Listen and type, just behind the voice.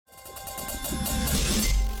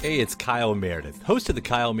Hey, it's Kyle Meredith, host of the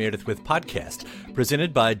Kyle Meredith With podcast,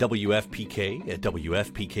 presented by WFPK at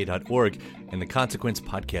WFPK.org and the Consequence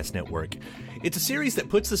Podcast Network. It's a series that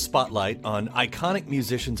puts the spotlight on iconic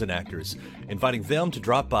musicians and actors, inviting them to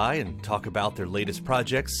drop by and talk about their latest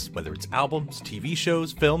projects, whether it's albums, TV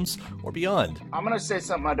shows, films, or beyond. I'm going to say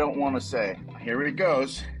something I don't want to say. Here it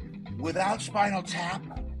goes. Without Spinal Tap,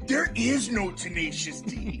 there is no Tenacious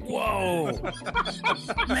D. Whoa!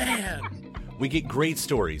 Man! We get great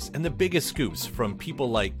stories and the biggest scoops from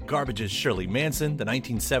people like Garbage's Shirley Manson, the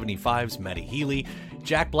 1975's Matty Healy,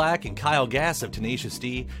 Jack Black and Kyle Gass of Tenacious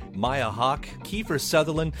D, Maya Hawke, Kiefer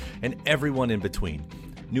Sutherland, and everyone in between.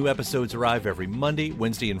 New episodes arrive every Monday,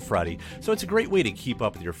 Wednesday, and Friday, so it's a great way to keep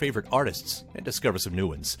up with your favorite artists and discover some new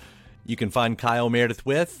ones. You can find Kyle Meredith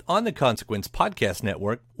With on the Consequence Podcast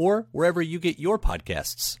Network or wherever you get your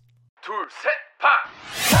podcasts. 둘, 셋, 파!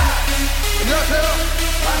 안녕하세요.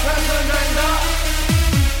 방탄소년단입니다.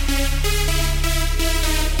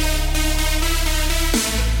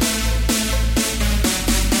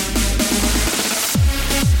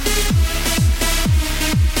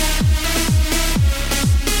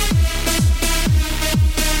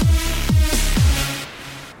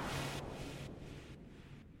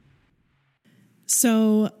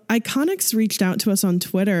 So Iconics reached out to us on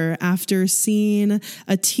Twitter after seeing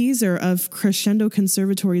a teaser of Crescendo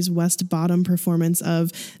Conservatory's West Bottom performance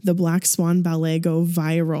of the Black Swan Ballet go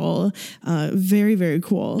viral. Very, very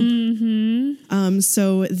cool. Mm-hmm.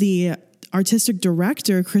 So the artistic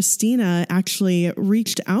director, Christina, actually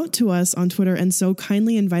reached out to us on Twitter and so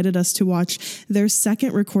kindly invited us to watch their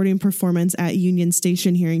second recording performance at Union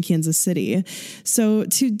Station here in Kansas City. So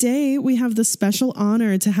today we have the special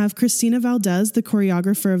honor to have Christina Valdez, the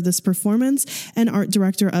choreographer of this performance and art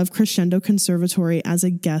director of Crescendo Conservatory, as a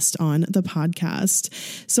guest on the podcast.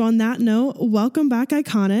 So on that note, welcome back,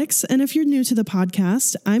 Iconics. And if you're new to the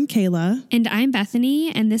podcast, I'm Kayla. And I'm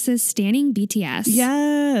Bethany, and this is Standing BTS.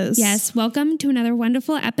 Yes. Yes. Welcome to another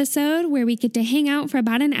wonderful episode where we get to hang out for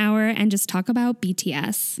about an hour and just talk about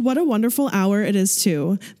BTS. What a wonderful hour it is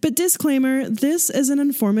too. But disclaimer, this is an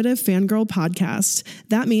informative fangirl podcast.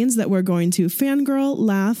 That means that we're going to fangirl,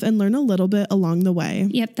 laugh, and learn a little bit along the way.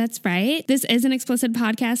 Yep, that's right. This is an explicit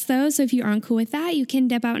podcast though, so if you aren't cool with that, you can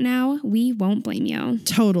dip out now. We won't blame you.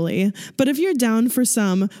 Totally. But if you're down for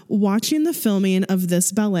some, watching the filming of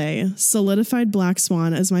this ballet solidified Black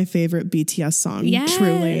Swan as my favorite BTS song. Yes.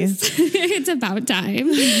 Truly. It's about time.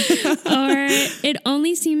 Or it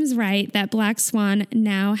only seems right that Black Swan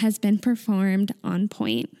now has been performed on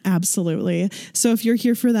point. Absolutely. So if you're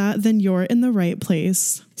here for that, then you're in the right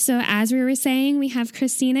place. So as we were saying, we have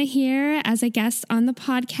Christina here as a guest on the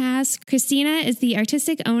podcast. Christina is the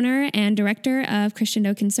artistic owner and director of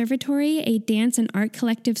Crescendo Conservatory, a dance and art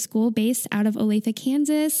collective school based out of Olathe,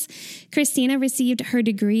 Kansas. Christina received her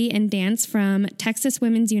degree in dance from Texas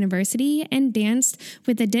Women's University and danced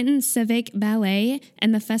with the Denton Civic Ballet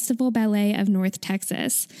and the Festival Ballet of North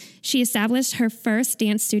Texas. She established her first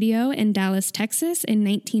dance studio in Dallas, Texas in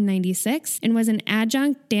 1996 and was an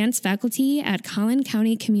adjunct dance faculty at Collin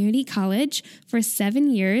County Community College for 7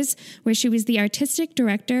 years, where she was the artistic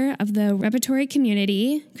director of the repertory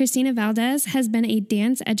community. Christina Valdez has been a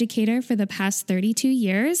dance educator for the past 32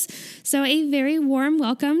 years. So a very warm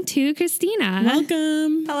welcome to Christina.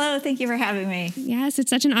 Welcome. Hello, thank you for having me. Yes,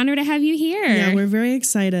 it's such an honor to have you here. Yeah, we're very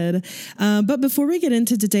excited. But before we get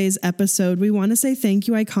into today's episode, we want to say thank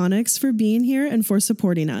you, Iconics, for being here and for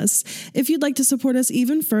supporting us. If you'd like to support us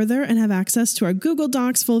even further and have access to our Google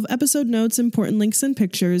Docs full of episode notes, important links, and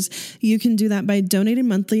pictures, you can do that by donating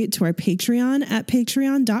monthly to our Patreon at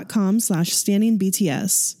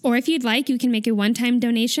patreon.com/standingbts. Or if you'd like, you can make a one-time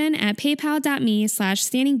donation at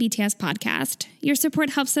paypal.me/standingbtspodcast. Your support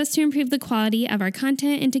helps us to improve the quality of our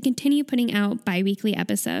content and to continue putting out bi-weekly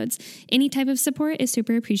episodes. Any type of support is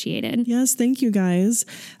super appreciated. Yes, thank you guys.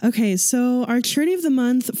 Okay, so our charity of the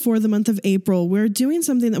month for the month of April, we're doing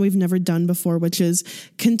something that we've never done before, which is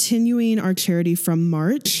continuing our charity from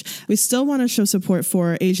March. We still want to show support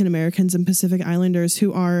for Asian Americans and Pacific Islanders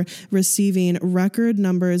who are receiving record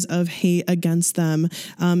numbers of hate against them.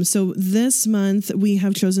 So this month we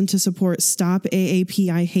have chosen to support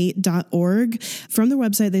stopaapihate.org. From the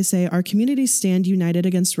website, they say, our communities stand united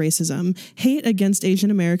against racism. Hate against Asian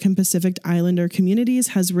American Pacific Islander communities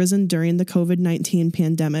has risen during the COVID-19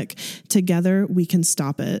 pandemic. Together, we can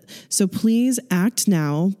stop it. So please act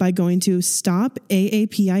now by going to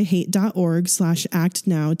stopaapihate.org/act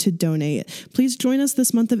now to donate. Please join us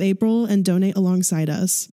this month of April and donate alongside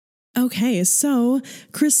us. Okay, so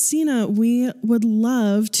Christina, we would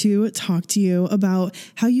love to talk to you about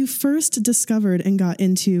how you first discovered and got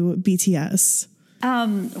into BTS.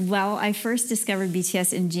 Well, I first discovered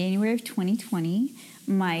BTS in January of 2020.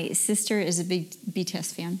 My sister is a big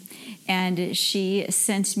BTS fan, and she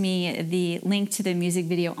sent me the link to the music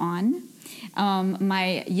video on.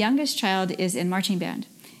 My youngest child is in marching band,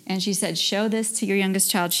 and she said, show this to your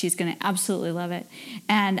youngest child. She's going to absolutely love it.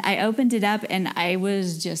 And I opened it up, and I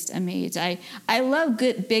was just amazed. I love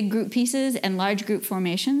good big group pieces and large group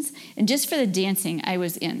formations, and just for the dancing, I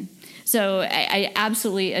was in. So I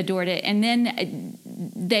absolutely adored it. And then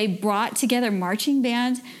they brought together marching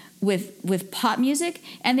band with pop music,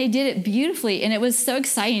 and they did it beautifully, and it was so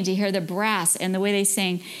exciting to hear the brass and the way they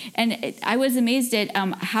sang. And I was amazed at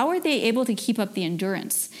how are they able to keep up the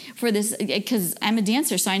endurance for this, because I'm a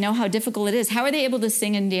dancer, so I know how difficult it is. How are they able to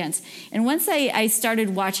sing and dance? And once I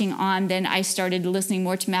started watching on, then I started listening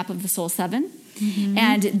more to Map of the Soul 7. Mm-hmm.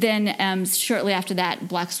 And then shortly after that,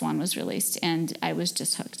 Black Swan was released, and I was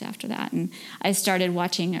just hooked after that. And I started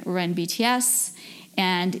watching Run BTS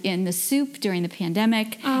and In the Soup during the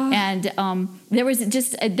pandemic. And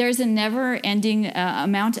there's a never-ending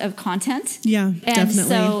amount of content. Yeah, and definitely.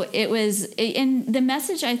 So it was, and the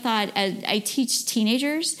message I thought, I teach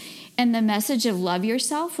teenagers, and the message of love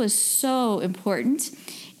yourself was so important.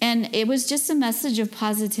 And it was just a message of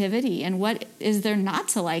positivity, and what is there not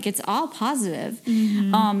to like? It's all positive.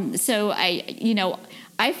 Mm-hmm. So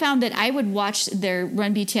I found that I would watch their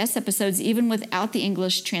Run BTS episodes even without the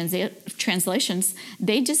English translations.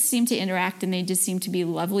 They just seem to interact, and they just seem to be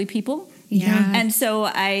lovely people. Yeah. And so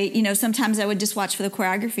sometimes I would just watch for the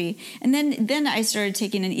choreography. And then I started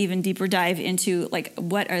taking an even deeper dive into, like,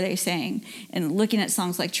 what are they saying? And looking at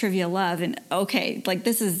songs like Trivia Love, and okay, like,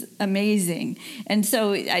 this is amazing. And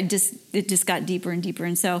so it just got deeper and deeper.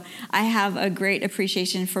 And so I have a great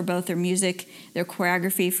appreciation for both their music, their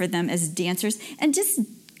choreography, for them as dancers, and just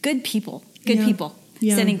good people.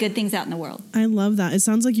 Yeah. Sending good things out in the world. I love that. It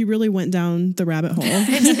sounds like you really went down the rabbit hole. I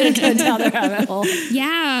did go down the rabbit hole.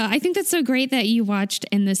 Yeah, I think that's so great that you watched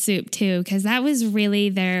In the Soup too, because that was really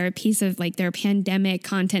their piece of, like, their pandemic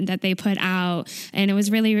content that they put out, and it was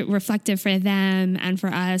really reflective for them and for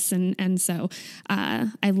us. And so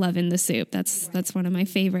I love In the Soup. That's one of my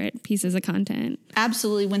favorite pieces of content.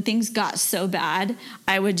 Absolutely. When things got so bad,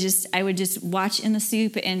 I would just watch In the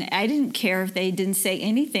Soup, and I didn't care if they didn't say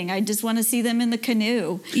anything. I just want to see them in the canoe.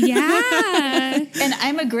 Yeah. And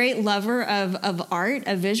I'm a great lover of art,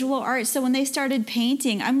 of visual art. So when they started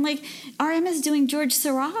painting, I'm like, RM is doing George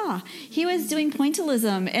Seurat. He was doing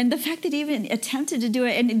pointillism. And the fact that he even attempted to do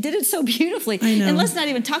it, and did it so beautifully. I know. And let's not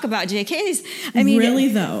even talk about JKs. I mean, really,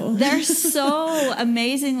 though, they're so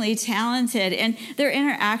amazingly talented. And their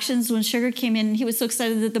interactions when Sugar came in, he was so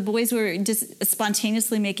excited that the boys were just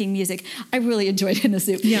spontaneously making music. I really enjoyed In the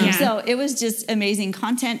Soup. Yeah. So it was just amazing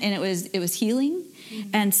content, and it was healing.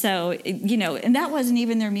 And so, and that wasn't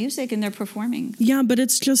even their music and their performing. Yeah, but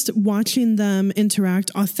it's just watching them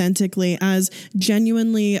interact authentically as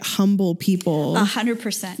genuinely humble people.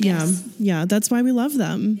 100%. Yes. Yeah. That's why we love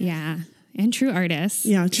them. Yeah. And true artists.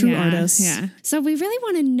 Yeah, true artists. Yeah. So we really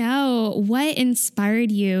want to know what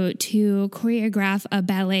inspired you to choreograph a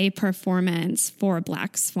ballet performance for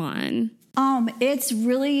Black Swan. It's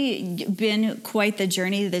really been quite the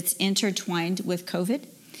journey that's intertwined with COVID.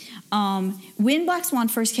 When Black Swan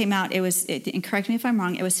first came out, and correct me if I'm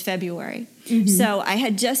wrong, it was February. Mm-hmm. So I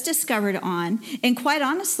had just discovered On, and quite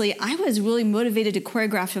honestly, I was really motivated to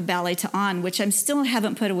choreograph a ballet to On, which I still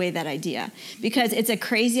haven't put away that idea, because it's a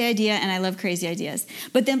crazy idea, and I love crazy ideas.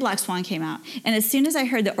 But then Black Swan came out, and as soon as I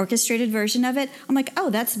heard the orchestrated version of it, I'm like, oh,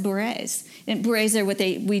 that's bourrées. And bourrées are what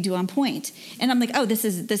we do on Pointe. And I'm like, oh, this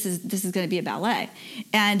is going to be a ballet.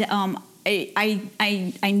 And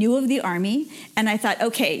I knew of the Army, and I thought,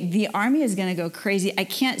 okay, the Army is going to go crazy. I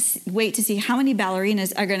can't wait to see how many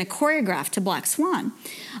ballerinas are going to choreograph to Black Swan.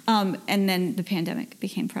 And then the pandemic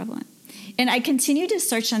became prevalent. And I continued to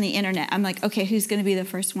search on the internet. I'm like, okay, who's going to be the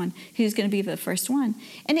first one? Who's going to be the first one?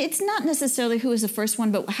 And it's not necessarily who was the first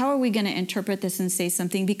one, but how are we going to interpret this and say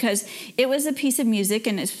something? Because it was a piece of music,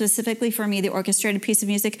 and specifically for me, the orchestrated piece of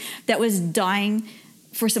music that was dying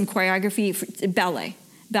for some choreography, for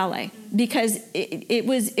ballet, because it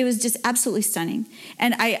was just absolutely stunning.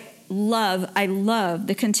 And I love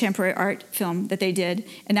the contemporary art film that they did,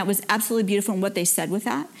 and that was absolutely beautiful, and what they said with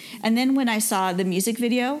that. And then when I saw the music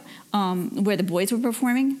video where the boys were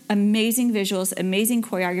performing, amazing visuals, amazing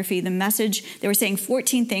choreography, the message, they were saying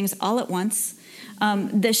 14 things all at once.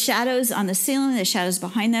 The shadows on the ceiling, the shadows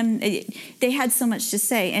behind them, they had so much to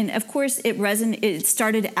say. And of course, it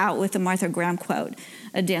started out with the Martha Graham quote,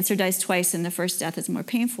 "A dancer dies twice, and the first death is more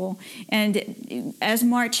painful." And as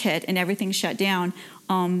March hit and everything shut down,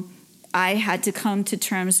 I had to come to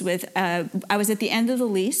terms with, I was at the end of the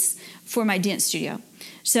lease for my dance studio.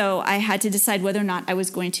 So I had to decide whether or not I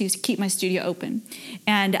was going to keep my studio open.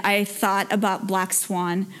 And I thought about Black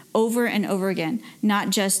Swan over and over again,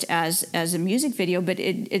 not just as a music video, but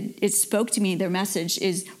it spoke to me. Their message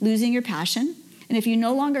is losing your passion. And if you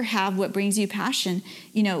no longer have what brings you passion,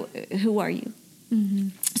 who are you? Mm-hmm.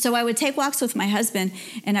 So I would take walks with my husband,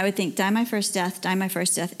 and I would think, die my first death, die my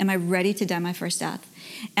first death. Am I ready to die my first death?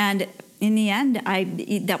 And in the end,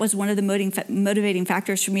 that was one of the motivating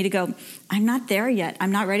factors for me to go, I'm not there yet.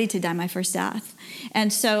 I'm not ready to die my first death.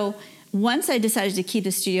 And so once I decided to keep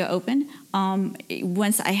the studio open,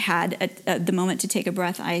 once I had the moment to take a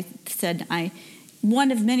breath, I said,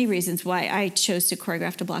 one of many reasons why I chose to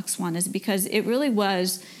choreograph to Black Swan is because it really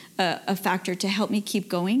was a factor to help me keep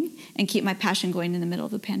going and keep my passion going in the middle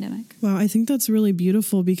of the pandemic. Wow, I think that's really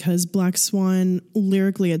beautiful because Black Swan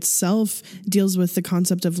lyrically itself deals with the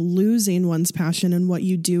concept of losing one's passion and what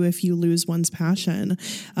you do if you lose one's passion.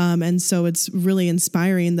 And so it's really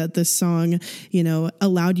inspiring that this song,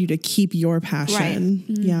 allowed you to keep your passion. Right.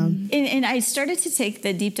 Mm-hmm. Yeah. And I started to take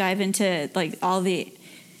the deep dive into like all the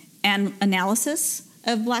analysis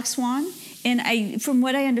of Black Swan. And from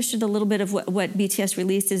what I understood a little bit of what BTS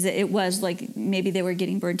released is that it was like maybe they were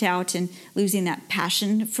getting burnt out and losing that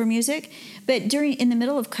passion for music. But in the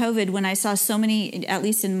middle of COVID, when I saw so many, at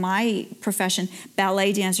least in my profession,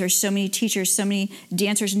 ballet dancers, so many teachers, so many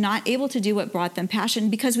dancers not able to do what brought them passion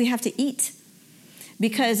because we have to eat.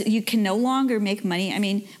 Because you can no longer make money. I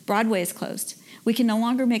mean, Broadway is closed. We can no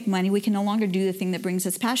longer make money. We can no longer do the thing that brings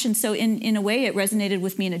us passion. So in a way, it resonated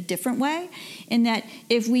with me in a different way, in that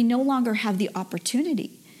if we no longer have the opportunity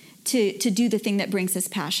to do the thing that brings us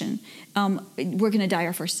passion, we're going to die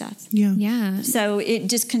our first death. Yeah. Yeah. So it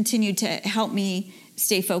just continued to help me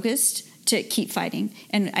stay focused, to keep fighting.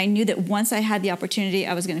 And I knew that once I had the opportunity,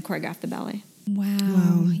 I was going to choreograph the ballet.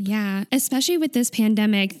 Wow. Yeah. Especially with this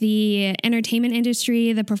pandemic, the entertainment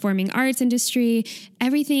industry, the performing arts industry,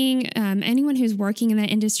 everything, anyone who's working in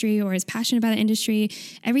that industry or is passionate about the industry,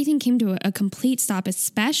 everything came to a complete stop,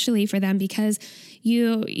 especially for them because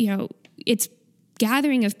it's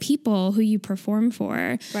gathering of people who you perform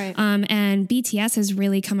for. Right. And BTS has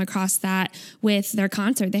really come across that with their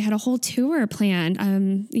concert. They had a whole tour planned,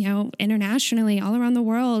 internationally all around the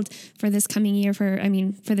world for this coming year, for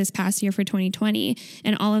this past year for 2020.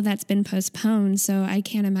 And all of that's been postponed. So I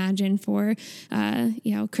can't imagine for,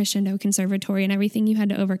 Crescendo Conservatory and everything you had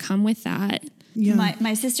to overcome with that. Yeah.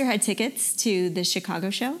 My sister had tickets to the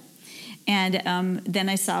Chicago show. And then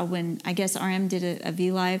I saw when, I guess, RM did a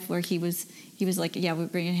V Live where he was like, yeah, we're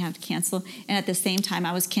going to have to cancel. And at the same time,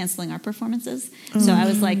 I was canceling our performances. So I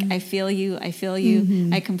was like, I feel you.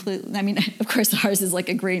 Mm-hmm. Of course, ours is like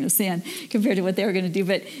a grain of sand compared to what they were going to do.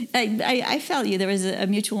 But I felt you. There was a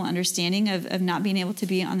mutual understanding of not being able to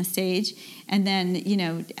be on the stage. And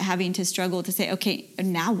then, having to struggle to say, okay,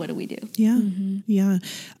 now what do we do? Yeah. Mm-hmm. Yeah.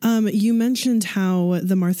 You mentioned how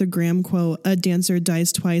the Martha Graham quote, a dancer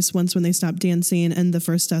dies twice, once when they stop dancing and the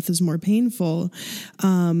first death is more painful.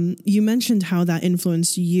 You mentioned how that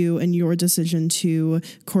influenced you and your decision to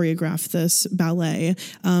choreograph this ballet.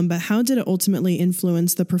 But how did it ultimately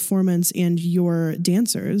influence the performance and your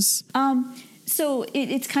dancers? So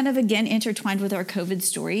it's kind of, again, intertwined with our COVID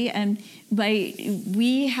story. And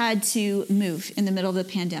we had to move in the middle of the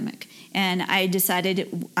pandemic. And I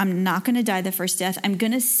decided I'm not going to die the first death. I'm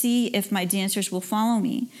going to see if my dancers will follow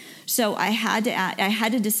me. So I had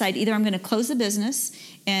to decide either I'm going to close the business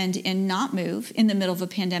and not move in the middle of a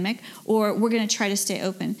pandemic, or we're going to try to stay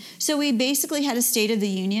open. So we basically had a State of the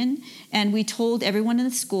Union, and we told everyone in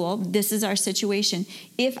the school, this is our situation.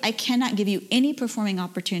 If I cannot give you any performing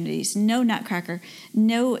opportunities, no Nutcracker,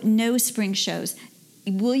 no spring shows,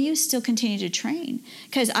 will you still continue to train?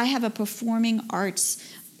 Because I have a performing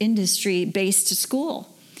arts industry-based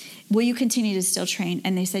school. Will you continue to still train?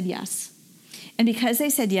 And they said yes. And because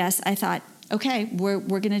they said yes, I thought, okay, we're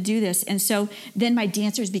going to do this. And so then my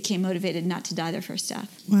dancers became motivated not to die their first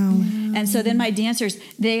death. Wow. And so then my dancers,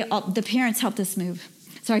 the parents helped us move.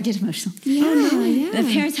 Sorry, I get emotional. Yeah.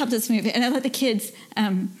 The parents helped us move. And I let the kids,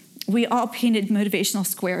 we all painted motivational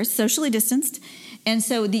squares, socially distanced. And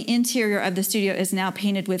so the interior of the studio is now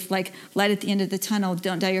painted with like light at the end of the tunnel,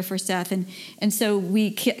 don't die your first death. And so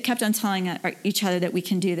we kept on telling each other that we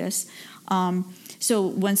can do this. So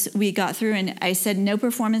once we got through and I said no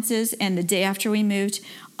performances, and the day after we moved,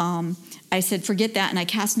 I said forget that, and I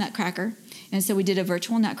cast Nutcracker. And so we did a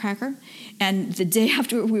virtual Nutcracker. And the day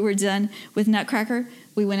after we were done with Nutcracker,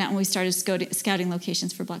 we went out and we started scouting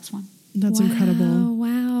locations for Black Swan. That's incredible.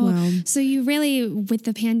 Wow. Wow. So you really, with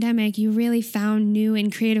the pandemic, you really found new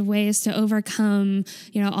and creative ways to overcome,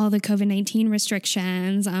 all the COVID-19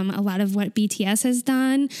 restrictions. A lot of what BTS has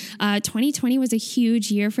done. 2020 was a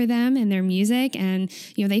huge year for them and their music, and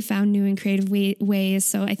they found new and creative ways.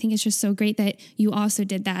 So I think it's just so great that you also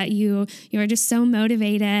did that. You are just so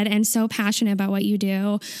motivated and so passionate about what you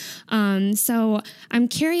do. So I'm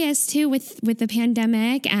curious too, with the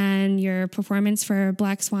pandemic and your performance for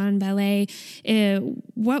Black Swan Ballet,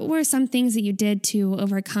 what were some things that you did to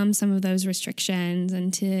overcome some of those restrictions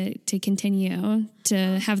and to continue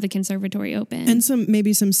to have the conservatory open? And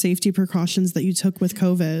maybe some safety precautions that you took with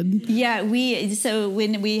COVID. Yeah, so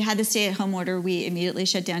when we had the stay-at-home order, we immediately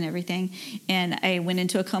shut down everything, and I went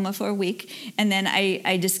into a coma for a week, and then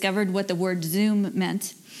I discovered what the word Zoom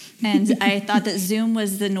meant, and I thought that Zoom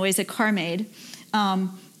was the noise a car made.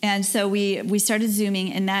 And so we started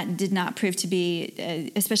Zooming, and that did not prove to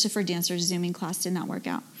be, especially for dancers, Zooming class did not work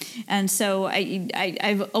out. And so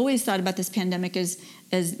I've always thought about this pandemic as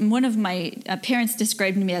one of my parents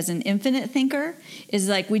described me as an infinite thinker, is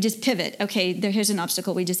like we just pivot. Okay, here's an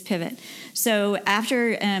obstacle, we just pivot. So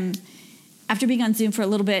after being on Zoom for a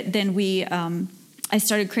little bit, then I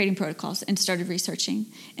started creating protocols and started researching.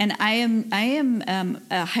 And I am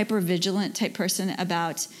a hyper-vigilant type person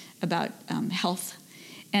about health.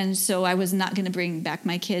 And so I was not going to bring back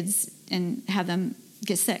my kids and have them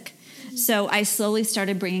get sick. So I slowly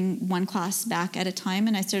started bringing one class back at a time,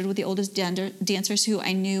 and I started with the oldest dancers who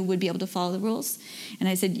I knew would be able to follow the rules. And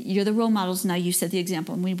I said, you're the role models, now you set the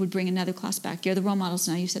example. And we would bring another class back. You're the role models,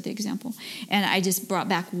 now you set the example. And I just brought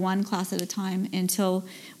back one class at a time until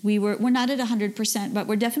we're not at 100%, but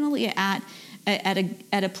we're definitely at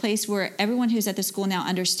a place where everyone who's at the school now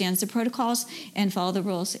understands the protocols and follow the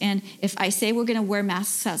rules. And if I say we're going to wear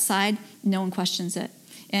masks outside, no one questions it.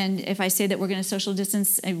 And if I say that we're going to social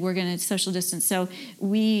distance, we're going to social distance. So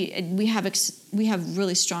we have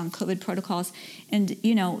really strong COVID protocols, and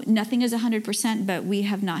nothing is 100%, but we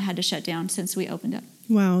have not had to shut down since we opened up.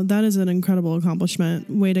 Wow, that is an incredible accomplishment.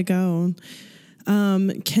 Way to go.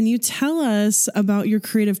 Can you tell us about your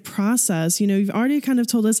creative process? You've already kind of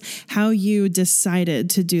told us how you decided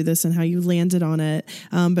to do this and how you landed on it.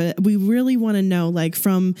 But we really want to know,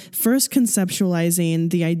 from first conceptualizing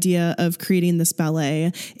the idea of creating this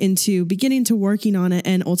ballet into beginning to working on it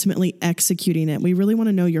and ultimately executing it. We really want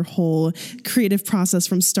to know your whole creative process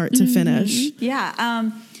from start to finish. Yeah.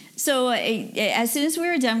 So as soon as we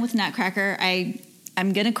were done with Nutcracker,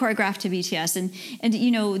 I'm going to choreograph to BTS.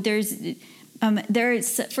 And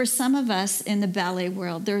there's for some of us in the ballet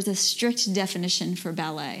world, there's a strict definition for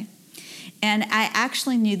ballet. And I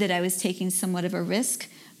actually knew that I was taking somewhat of a risk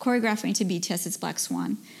choreographing to BTS's Black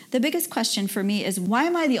Swan. The biggest question for me is, why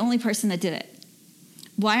am I the only person that did it?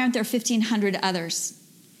 Why aren't there 1,500 others?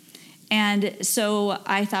 And so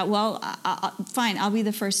I thought, well, fine, I'll be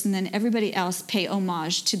the first, and then everybody else pay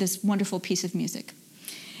homage to this wonderful piece of music.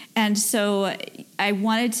 And so I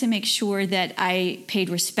wanted to make sure that I paid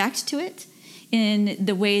respect to it in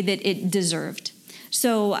the way that it deserved.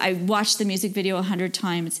 So I watched the music video 100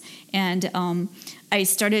 times, and I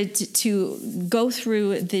started to go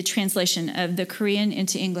through the translation of the Korean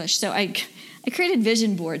into English. So I created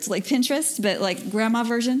vision boards like Pinterest, but like grandma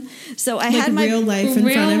version. So I had my real life in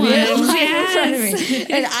front of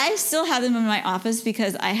you. And I still have them in my office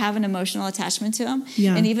because I have an emotional attachment to them.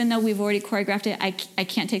 Yeah. And even though we've already choreographed it, I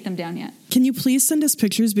can't take them down yet. Can you please send us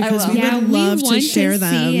pictures, because we Yeah, would we love want to share to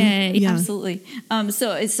them. see it. Yeah. Absolutely.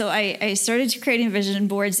 So I started creating vision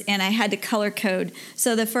boards, and I had to color code.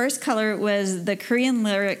 So the first color was the Korean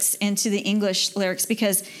lyrics into the English lyrics,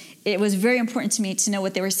 because it was very important to me to know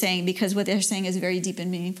what they were saying, because what they're saying is very deep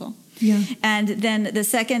and meaningful. Yeah. And then the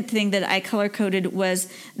second thing that I color-coded was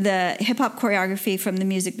the hip-hop choreography from the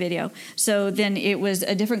music video. So then it was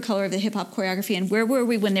a different color of the hip-hop choreography, and where were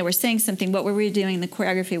we when they were saying something? What were we doing in the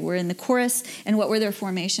choreography? We're in the chorus, and what were their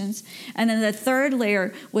formations? And then the third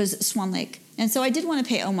layer was Swan Lake. And so I did want to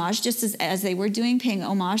pay homage, just as they were doing, paying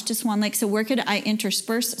homage to Swan Lake. So where could I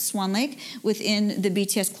intersperse Swan Lake within the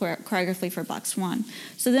BTS choreography for Black Swan?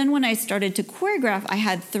 So then when I started to choreograph, I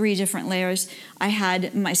had 3 different layers. I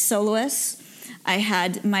had my soloists, I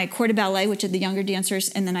had my corps de ballet, which are the younger dancers,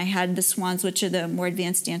 and then I had the swans, which are the more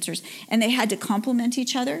advanced dancers. And they had to complement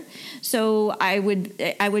each other. So I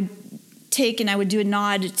would take and I would do a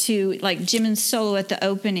nod to like Jimin's solo at the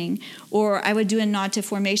opening, or I would do a nod to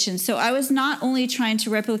formation. So I was not only trying to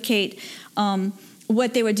replicate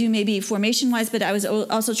what they would do maybe formation-wise, but I was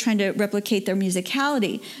also trying to replicate their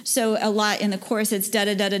musicality. So a lot in the chorus, it's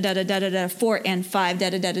da-da-da-da-da-da-da-da, 4 and 5,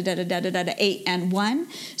 da-da-da-da-da-da-da-da, 8 and 1.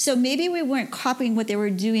 So maybe we weren't copying what they were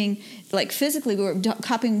doing, like physically, we were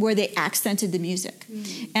copying where they accented the music.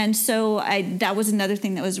 And so that was another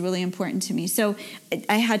thing that was really important to me. So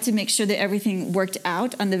I had to make sure that everything worked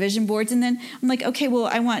out on the vision boards. And then I'm like, okay, well,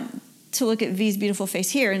 I want to look at V's beautiful face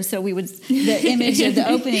here, and so the image of the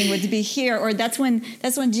opening would be here, or that's when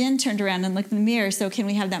Jen turned around and looked in the mirror. So can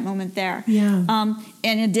we have that moment there? Yeah.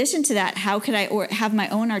 In addition to that, how could I have my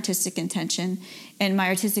own artistic intention, and my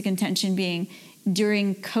artistic intention being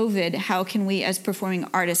during COVID, how can we as performing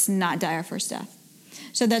artists not die our first death?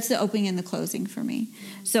 So that's the opening and the closing for me.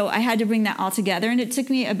 So I had to bring that all together, and it took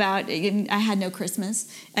me I had no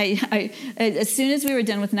Christmas. As soon as we were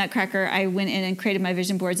done with Nutcracker, I went in and created my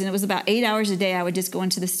vision boards, and it was about 8 hours a day. I would just go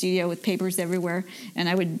into the studio with papers everywhere, and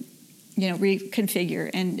I would reconfigure.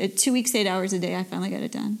 And 2 weeks, 8 hours a day, I finally got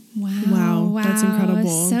it done. Wow. That's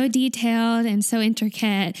incredible. So detailed and so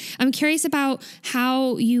intricate. I'm curious about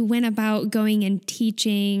how you went about going and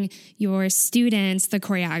teaching your students the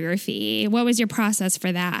choreography. What was your process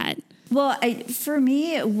for that? Well, for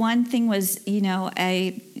me, one thing was,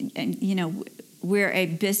 we're a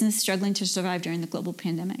business struggling to survive during the global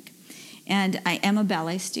pandemic. And I am a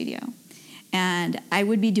ballet studio. And I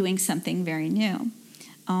would be doing something very new.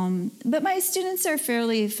 But my students are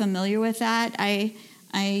fairly familiar with that. I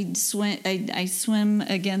swim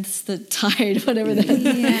against the tide, whatever that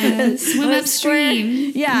is. Swim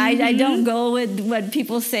upstream. Yeah, I don't go with what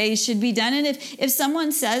people say should be done. And if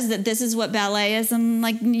someone says that this is what ballet is, I'm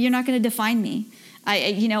like, you're not going to define me.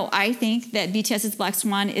 I think that BTS's Black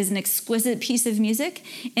Swan is an exquisite piece of music,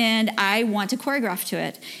 and I want to choreograph to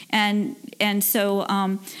it. And so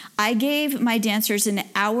I gave my dancers an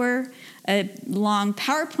hour-long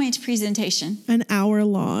PowerPoint presentation. An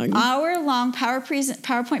hour-long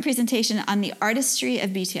PowerPoint presentation on the artistry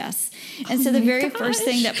of BTS. And so the very first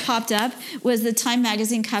thing that popped up was the Time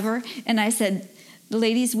magazine cover, and I said,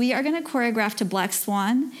 ladies, we are going to choreograph to Black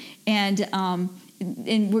Swan, and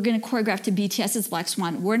we're going to choreograph to BTS's Black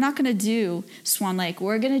Swan. We're not going to do Swan Lake.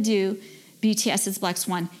 We're going to do BTS's Black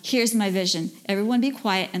Swan. Here's my vision. Everyone be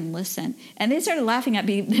quiet and listen. And they started laughing at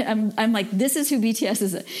me. I'm like, this is who BTS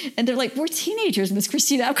is. And they're like, we're teenagers, Miss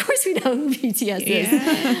Christina. Of course we know who BTS is.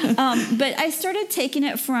 But I started taking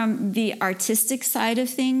it from the artistic side of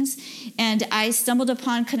things, and I stumbled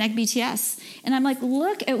upon Connect BTS. And I'm like,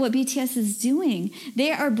 look at what BTS is doing.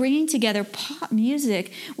 They are bringing together pop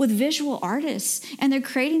music with visual artists, and they're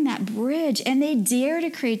creating that bridge, and they dare to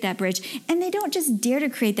create that bridge. And they don't just dare to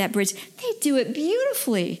create that bridge. They do it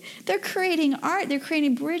beautifully. They're creating art, they're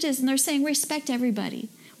creating bridges, and they're saying respect everybody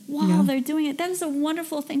while they're doing it. That is a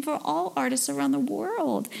wonderful thing for all artists around the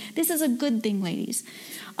world. This is a good thing, ladies.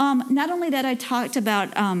 Not only that, I talked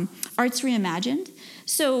about Arts Reimagined.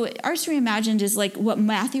 So Arts Reimagined is like what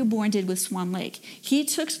Matthew Bourne did with Swan Lake. He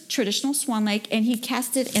took traditional Swan Lake and he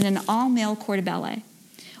cast it in an all-male corps de ballet.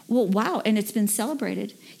 Well, wow, and it's been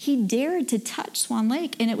celebrated. He dared to touch Swan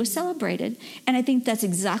Lake, and it was celebrated. And I think that's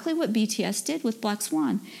exactly what BTS did with Black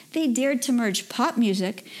Swan. They dared to merge pop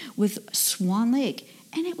music with Swan Lake,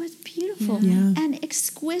 and it was beautiful and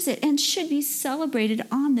exquisite and should be celebrated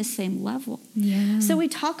on the same level. Yeah. So we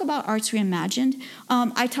talk about Arts Reimagined.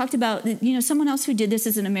 I talked about, someone else who did this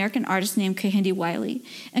is an American artist named Kehinde Wiley.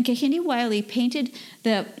 And Kehinde Wiley painted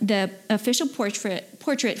the official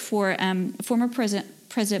portrait for former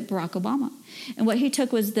President Barack Obama. And what he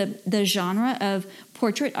took was the genre of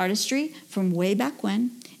portrait artistry from way back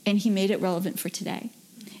when, and he made it relevant for today.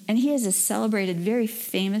 And he is a celebrated, very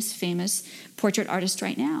famous portrait artist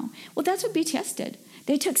right now. Well, that's what BTS did.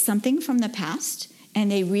 They took something from the past,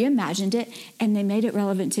 and they reimagined it, and they made it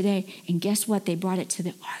relevant today. And guess what? They brought it to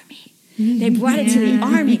the army. They brought it to the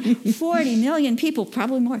army. 40 million people,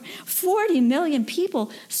 probably more. 40 million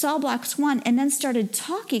people saw Black Swan and then started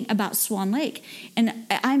talking about Swan Lake. And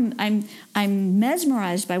I'm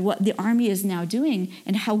mesmerized by what the army is now doing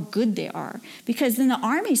and how good they are. Because then the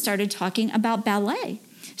army started talking about ballet.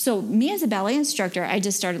 So me as a ballet instructor, I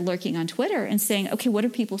just started lurking on Twitter and saying, okay, what are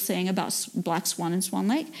people saying about Black Swan and Swan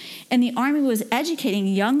Lake? And the army was educating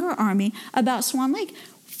younger army about Swan Lake.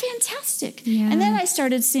 Fantastic. Yeah. And then I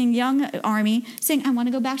started seeing young army saying, I want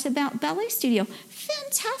to go back to the ballet studio.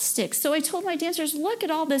 Fantastic. So I told my dancers, look at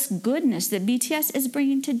all this goodness that BTS is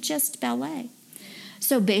bringing to just ballet.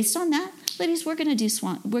 So based on that, ladies, we're going to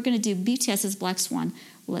do BTS's Black Swan.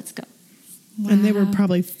 Let's go. And they were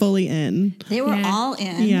probably fully in. They were all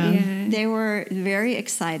in. Yeah. They were very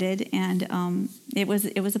excited, and it was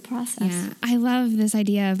a process. Yeah, I love this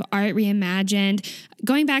idea of art reimagined.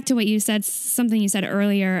 Going back to what you said, something you said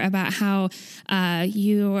earlier about how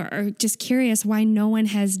you are just curious why no one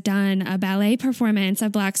has done a ballet performance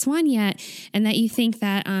of Black Swan yet, and that you think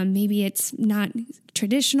that maybe it's not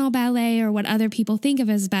traditional ballet or what other people think of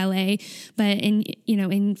as ballet, but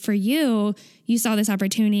for you saw this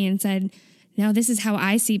opportunity and said, no, this is how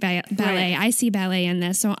I see ballet. Right. I see ballet in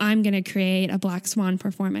this, so I'm going to create a Black Swan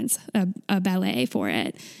performance, a ballet for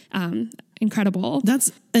it. Incredible.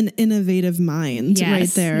 That's an innovative mind right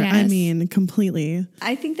there. Yes. I mean, completely.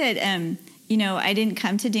 I think that, I didn't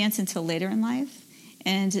come to dance until later in life.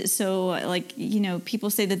 And so, people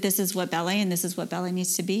say that this is what ballet and this is what ballet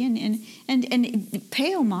needs to be, and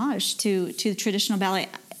pay homage to traditional ballet.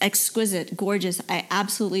 Exquisite, gorgeous. I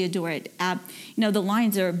absolutely adore it. The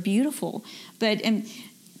lines are beautiful, but I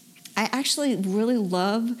actually really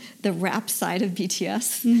love the rap side of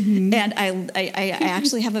BTS, and I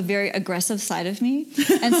actually have a very aggressive side of me,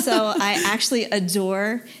 and so I actually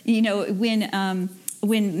adore.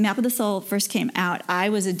 When Map of the Soul first came out, I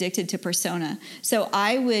was addicted to Persona. So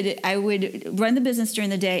I would run the business during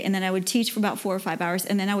the day, and then I would teach for about 4 or 5 hours,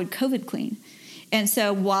 and then I would COVID clean. And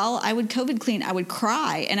so while I would COVID clean, I would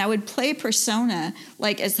cry, and I would play Persona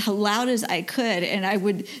like as loud as I could, and I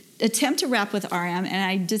would attempt to rap with RM, and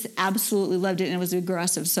I just absolutely loved it, and it was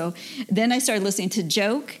aggressive. So then I started listening to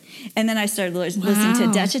Joke, and then I started listening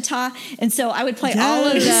to Dechita, and so I would play all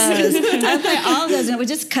of those. I would play all of those, and it was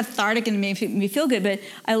just cathartic and it made me feel good. But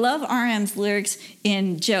I love RM's lyrics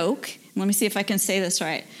in Joke. Let me see if I can say this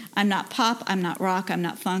right. I'm not pop, I'm not rock, I'm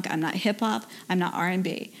not funk, I'm not hip hop, I'm not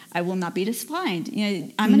R&B. I will not be defined.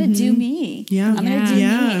 I'm going to do me. Yeah. I'm going to do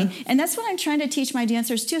me. And that's what I'm trying to teach my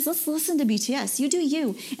dancers too, is let's listen to BTS. You do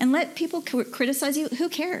you. And let people criticize you. Who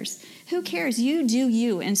cares? Who cares? You do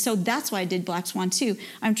you. And so that's why I did Black Swan too.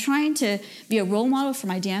 I'm trying to be a role model for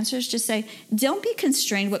my dancers. Just say, don't be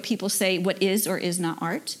constrained what people say what is or is not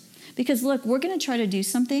art. Because look, we're going to try to do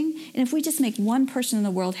something, and if we just make one person in the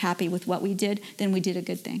world happy with what we did, then we did a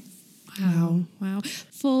good thing. Wow.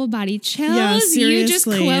 Full body chills. Yeah, you just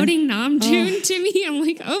seriously. quoting Namjoon to me. I'm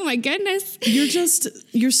like, oh my goodness.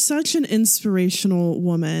 You're such an inspirational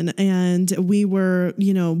woman. And we were,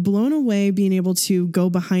 blown away being able to go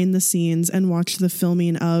behind the scenes and watch the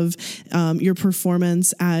filming of your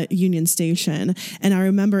performance at Union Station. And I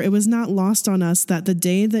remember it was not lost on us that the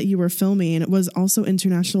day that you were filming was also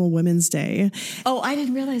International Women's Day. Oh, I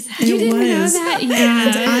didn't realize that. You didn't know that? Yeah.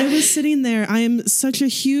 And I was sitting there. I am such a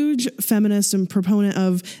huge feminist and proponent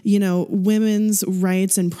of, women's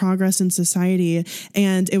rights and progress in society.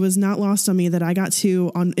 And it was not lost on me that I got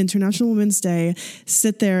to, on International Women's Day,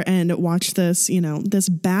 sit there and watch this, this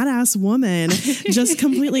badass woman just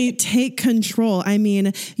completely take control. I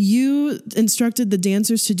mean, you instructed the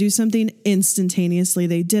dancers to do something instantaneously.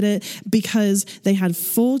 They did it because they had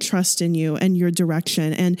full trust in you and your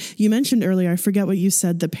direction. And you mentioned earlier, I forget what you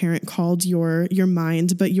said the parent called your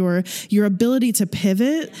mind, but your ability to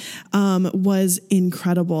pivot was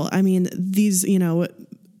incredible. I mean, these,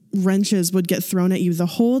 wrenches would get thrown at you the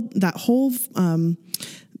whole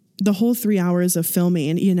 3 hours of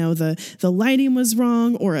filming. The lighting was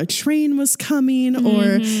wrong, or a train was coming,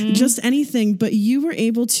 or just anything, but you were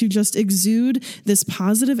able to just exude this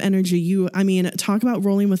positive energy. Talk about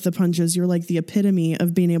rolling with the punches. You're like the epitome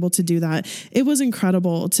of being able to do that. It was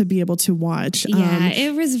incredible to be able to watch. Yeah,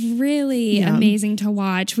 it was really amazing to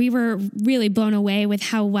watch. We were really blown away with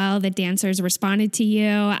how well the dancers responded to you,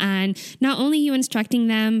 and not only you instructing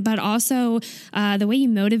them, but also the way you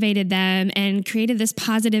motivated them and created this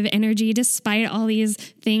positive energy despite all these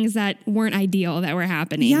things that weren't ideal that were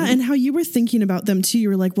happening. Yeah, and how you were thinking about them too. You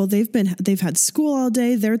were like, well, they've had school all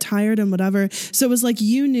day, they're tired and whatever. So it was like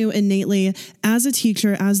you knew innately as a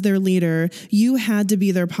teacher, as their leader, you had to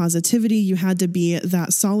be their positivity. You had to be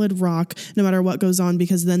that solid rock no matter what goes on,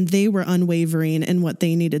 because then they were unwavering in what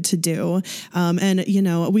they needed to do.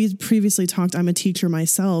 We previously talked, I'm a teacher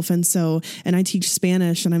myself. And I teach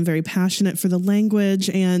Spanish, and I'm very passionate for the language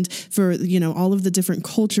and for, all of the different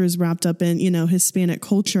cultures wrapped up in, Hispanic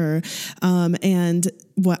culture. And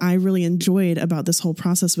what I really enjoyed about this whole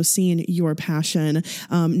process was seeing your passion,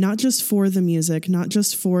 not just for the music, not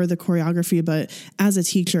just for the choreography, but as a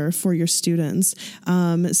teacher for your students.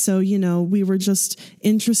 We were just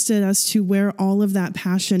interested as to where all of that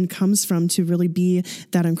passion comes from to really be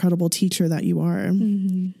that incredible teacher that you are.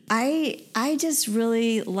 Mm-hmm. I just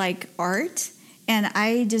really like art. And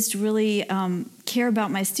I just really care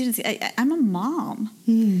about my students. I'm a mom,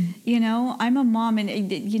 I'm a mom. And,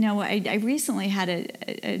 I recently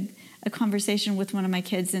had a conversation with one of my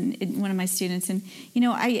kids and one of my students, and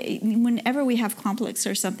whenever we have conflicts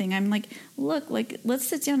or something, I'm like, look, let's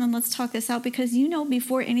sit down and let's talk this out, because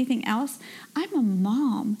before anything else, I'm a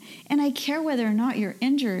mom and I care whether or not you're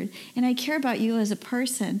injured, and I care about you as a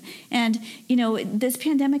person. And this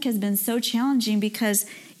pandemic has been so challenging because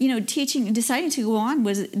deciding to go on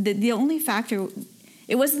was the only factor.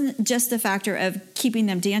 It wasn't just the factor of keeping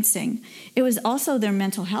them dancing. It was also their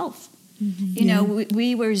mental health. Mm-hmm.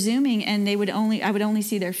 We were Zooming, and I would only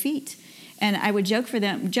see their feet. And I would joke with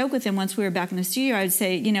them once we were back in the studio. I would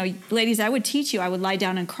say, ladies, I would teach you. I would lie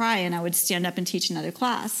down and cry, and I would stand up and teach another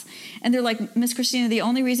class. And they're like, Miss Christina, the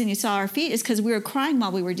only reason you saw our feet is because we were crying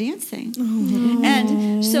while we were dancing. Oh.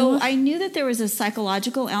 And so I knew that there was a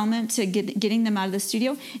psychological element to getting them out of the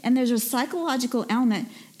studio, and there's a psychological element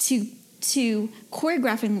to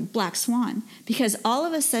choreographing Black Swan, because all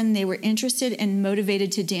of a sudden they were interested and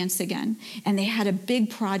motivated to dance again, and they had a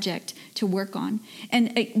big project to work on.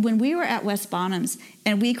 And when we were at West Bottoms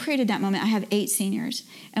and we created that moment, I have 8 seniors,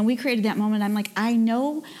 and we created that moment, I'm like, I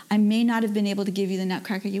know I may not have been able to give you the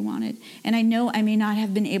Nutcracker you wanted, and I know I may not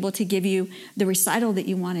have been able to give you the recital that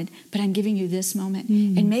you wanted, but I'm giving you this moment.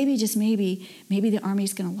 And maybe, just maybe the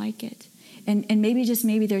Army's going to like it, and maybe, just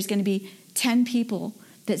maybe, there's going to be 10 people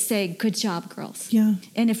that say, good job, girls. Yeah.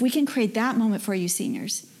 And if we can create that moment for you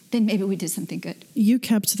seniors, then maybe we did something good. You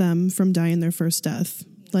kept them from dying their first death.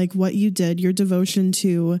 Like what you did, your devotion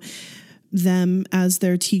to them as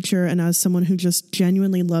their teacher and as someone who just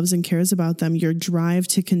genuinely loves and cares about them, your drive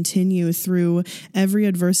to continue through every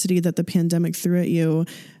adversity that the pandemic threw at you.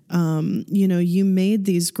 You made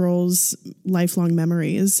these girls lifelong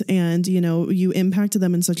memories, and, you impacted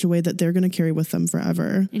them in such a way that they're going to carry with them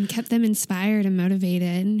forever. And kept them inspired and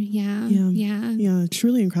motivated. Yeah.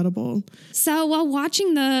 Truly incredible. So while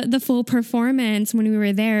watching the full performance when we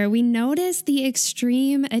were there, we noticed the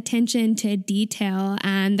extreme attention to detail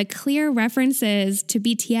and the clear references to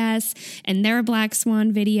BTS and their Black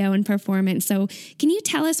Swan video and performance. So can you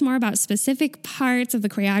tell us more about specific parts of the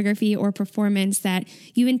choreography or performance that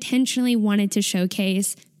you intentionally wanted to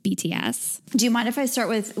showcase BTS? Do you mind if I start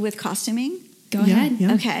with costuming? Go ahead.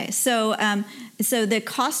 Yeah. Okay, so the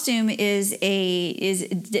costume is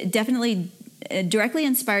definitely directly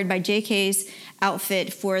inspired by JK's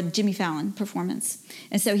outfit for the Jimmy Fallon performance,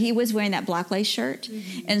 and so he was wearing that black lace shirt,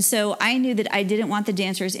 and so I knew that I didn't want the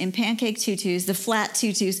dancers in pancake tutus, the flat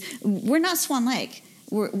tutus. We're not Swan Lake.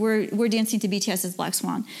 We're dancing to BTS's Black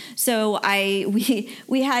Swan. So I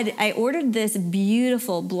ordered this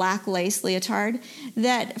beautiful black lace leotard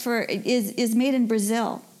that is made in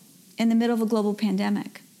Brazil in the middle of a global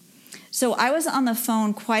pandemic. So I was on the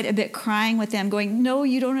phone quite a bit crying with them, going, no,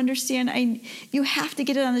 you don't understand. You have to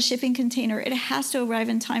get it on the shipping container. It has to arrive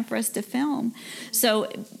in time for us to film.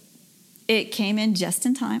 So it came in just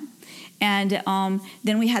in time. And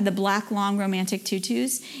then we had the black long romantic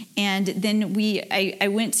tutus. And then I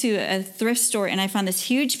went to a thrift store and I found this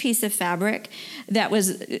huge piece of fabric that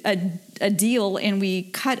was a deal. And we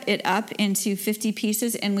cut it up into 50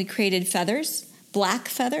 pieces and we created feathers, black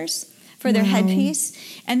feathers for their headpiece.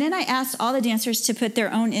 And then I asked all the dancers to put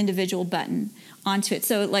their own individual button onto it.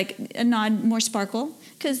 So like a nod, more sparkle.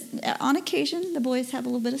 Because on occasion, the boys have a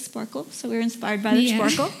little bit of sparkle, so we were inspired by their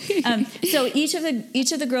sparkle. So each of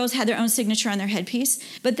the girls had their own signature on their headpiece.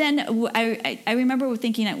 But then I remember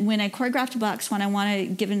thinking that when I choreographed Black Swan, I want to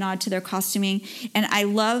give a nod to their costuming. And I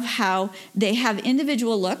love how they have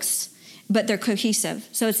individual looks, but they're cohesive.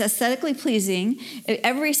 So it's aesthetically pleasing.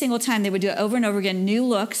 Every single time they would do it over and over again, new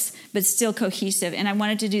looks, but still cohesive. And I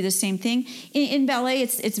wanted to do the same thing. In ballet,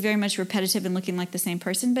 it's very much repetitive and looking like the same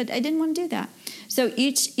person, but I didn't want to do that. So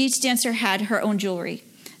each dancer had her own jewelry.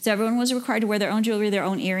 So everyone was required to wear their own jewelry, their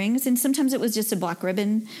own earrings, and sometimes it was just a black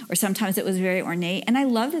ribbon, or sometimes it was very ornate. And I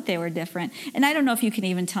loved that they were different. And I don't know if you can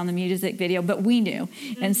even tell in the music video, but we knew.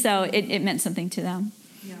 And so it meant something to them.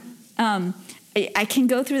 Yeah. I can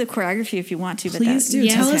go through the choreography if you want to. Please do.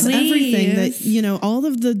 Tell us everything that, all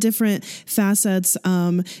of the different facets,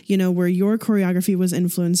 where your choreography was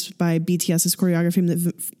influenced by BTS's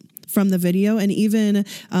choreography from the video, and even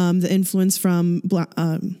the influence from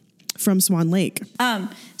Swan Lake.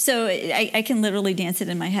 So I can literally dance it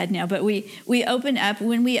in my head now, but we open up.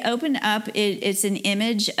 When we open up, it's an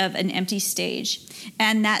image of an empty stage.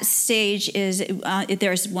 And that stage is,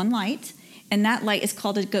 there's one light, and that light is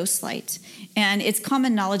called a ghost light. And it's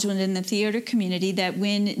common knowledge within the theater community that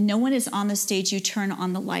when no one is on the stage, you turn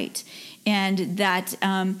on the light. And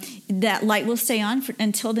that light will stay on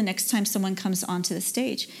until the next time someone comes onto the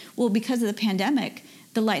stage. Well, because of the pandemic,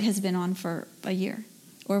 the light has been on for a year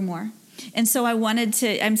or more. And so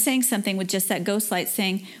I'm saying something with just that ghost light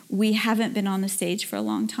saying, we haven't been on the stage for a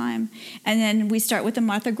long time. And then we start with the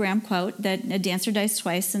Martha Graham quote that a dancer dies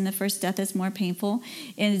twice and the first death is more painful,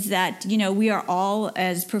 is that, we are all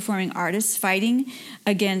as performing artists fighting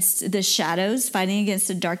against the shadows, fighting against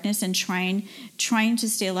the darkness, and trying to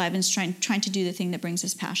stay alive and trying to do the thing that brings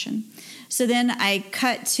us passion. So then I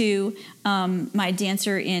cut to my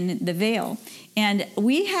dancer in the veil. And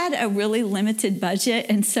we had a really limited budget,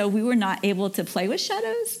 and so we were not able to play with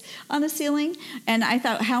shadows on the ceiling. And I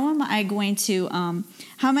thought, how am I going to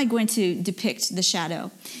depict the shadow?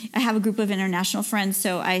 I have a group of international friends,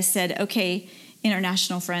 so I said, okay,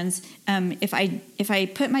 international friends, if I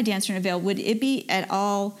put my dancer in a veil, would it be at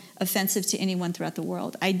all offensive to anyone throughout the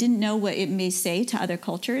world? I didn't know what it may say to other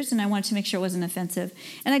cultures, and I wanted to make sure it wasn't offensive.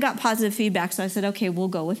 And I got positive feedback, so I said, okay, we'll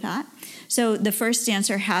go with that. So the first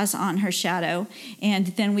dancer has on her shadow, and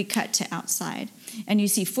then we cut to outside. And you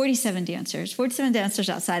see 47 dancers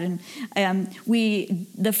outside. And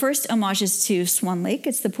the first homage is to Swan Lake.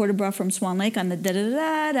 It's the Port de Bras from Swan Lake on the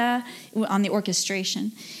da-da-da-da on the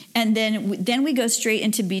orchestration. And then we go straight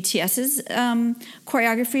into BTS's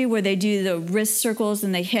choreography, where they do the wrist circles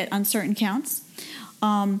and they hit on certain counts.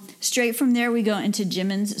 Straight from there, we go into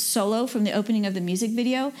Jimin's solo from the opening of the music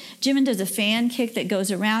video. Jimin does a fan kick that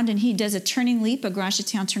goes around, and he does a turning leap, a grand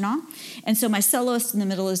jeté tournant. And so my soloist in the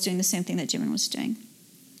middle is doing the same thing that Jimin was doing.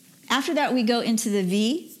 After that, we go into the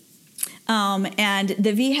V. And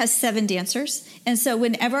the V has 7 dancers. And so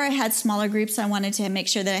whenever I had smaller groups, I wanted to make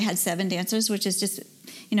sure that I had 7 dancers, which is just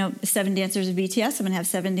 7 dancers of BTS. I'm going to have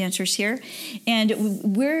 7 dancers here.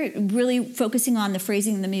 And we're really focusing on the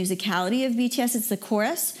phrasing and the musicality of BTS. It's the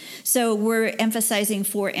chorus. So we're emphasizing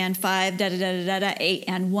 4 and 5, da-da-da-da-da, 8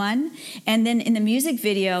 and 1. And then in the music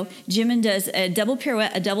video, Jimin does a double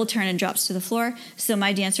pirouette, a double turn, and drops to the floor. So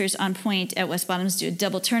my dancers on point at West Bottoms do a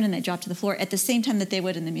double turn, and they drop to the floor at the same time that they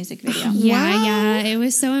would in the music video. Yeah. It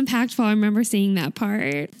was so impactful. I remember seeing that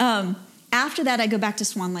part. After that, I go back to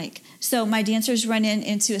Swan Lake. So my dancers run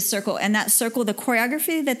into a circle, and that circle, the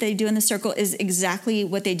choreography that they do in the circle is exactly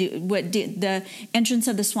what they do, the entrance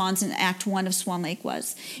of the swans in Act 1 of Swan Lake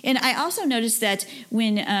was. And I also noticed that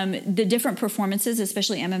when the different performances,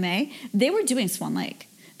 especially MMA, they were doing Swan Lake.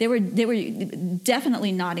 They were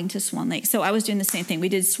definitely nodding to Swan Lake. So I was doing the same thing. We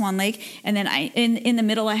did Swan Lake, and then in the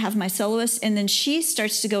middle I have my soloist, and then she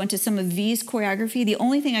starts to go into some of V's choreography. The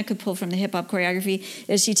only thing I could pull from the hip hop choreography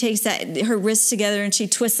is she takes her wrists together and she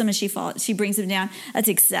twists them and she brings them down. That's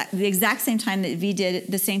the exact same time that V did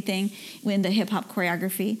the same thing in the hip hop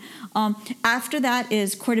choreography. After that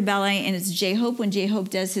is Corps de Ballet, and it's J-Hope when J-Hope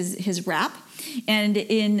does his rap. And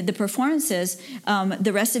in the performances,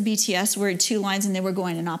 the rest of BTS were 2 lines and they were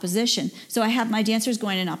going in opposition. So I have my dancers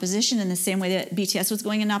going in opposition in the same way that BTS was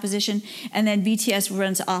going in opposition. And then BTS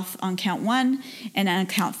runs off on count 1 and on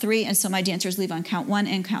count 3. And so my dancers leave on count 1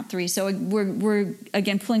 and count 3. So we're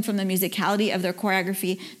again pulling from the musicality of their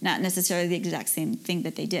choreography, not necessarily the exact same thing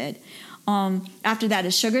that they did. After that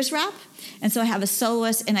is Sugar's rap. And so I have a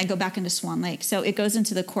soloist, and I go back into Swan Lake. So it goes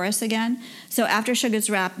into the chorus again. So after Sugar's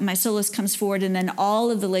rap, my soloist comes forward, and then all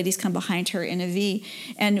of the ladies come behind her in a V.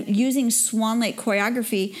 And using Swan Lake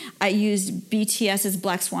choreography, I used BTS's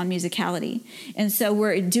Black Swan musicality. And so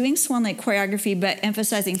we're doing Swan Lake choreography, but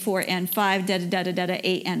emphasizing 4 and 5, da-da-da-da-da,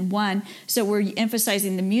 8 and 1. So we're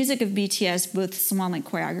emphasizing the music of BTS with Swan Lake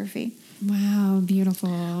choreography. Wow, beautiful.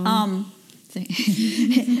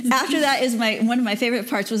 After that is one of my favorite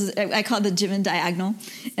parts was I call it the Jimin diagonal.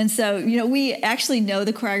 And so, we actually know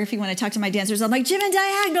the choreography. When I talk to my dancers, I'm like, Jimin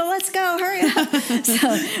diagonal, let's go, hurry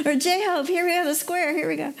up. Or J-Hope, here we have the square, here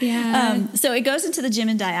we go. Yeah. So it goes into the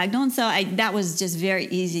Jimin diagonal. And so that was just very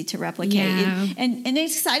easy to replicate. Yeah. And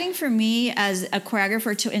it's exciting for me as a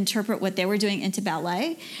choreographer to interpret what they were doing into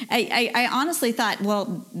ballet. I honestly thought,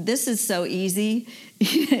 well, this is so easy.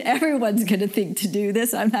 Everyone's going to think to do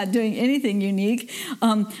this. I'm not doing anything unique.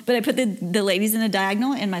 But I put the ladies in a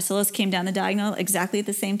diagonal, and my soloist came down the diagonal exactly at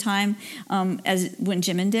the same time as when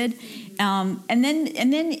Jimin did. And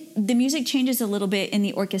then the music changes a little bit in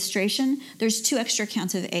the orchestration. There's 2 extra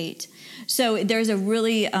counts of 8. So there's a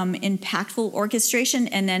really impactful orchestration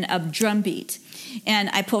and then a drum beat. And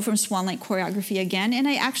I pulled from Swan Lake choreography again, and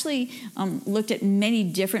I actually looked at many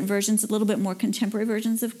different versions, a little bit more contemporary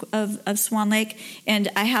versions of Swan Lake. And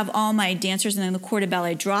I have all my dancers, and then the Corps de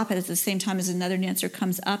Ballet drop at the same time as another dancer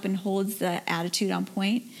comes up and holds the attitude on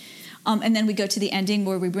point. And then we go to the ending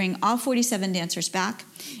where we bring all 47 dancers back,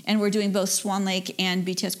 and we're doing both Swan Lake and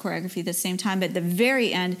BTS choreography at the same time. But the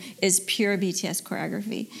very end is pure BTS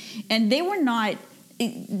choreography. And they were not...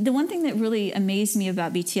 The one thing that really amazed me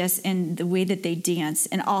about BTS and the way that they dance,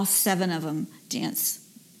 and all 7 of them dance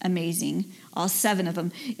amazing. All 7 of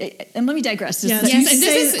them. And let me digress. Yes,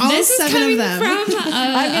 This is coming of them. from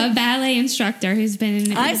a ballet instructor who's been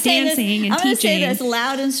dancing and teaching. I'm going to say this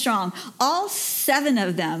loud and strong. All 7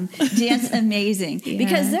 of them dance amazing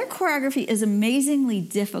because their choreography is amazingly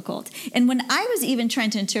difficult. And when I was even trying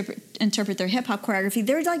to interpret their hip hop choreography,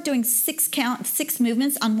 they're like doing 6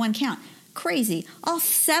 movements on 1 count. Crazy. All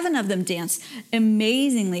 7 of them dance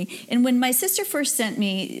amazingly. And when my sister first sent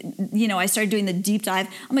me, I started doing the deep dive.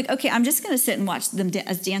 I'm like, okay, I'm just going to sit and watch them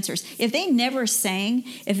as dancers. If they never sang,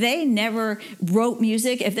 if they never wrote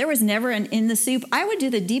music, if there was never an In the Soup, I would do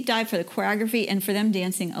the deep dive for the choreography and for them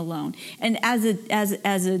dancing alone. And as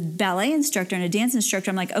a ballet instructor and a dance instructor,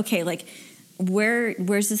 I'm like, okay, like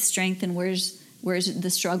where's the strength and where's the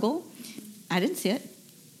struggle? I didn't see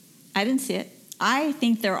it. I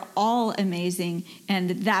think they're all amazing, and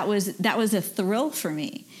that was a thrill for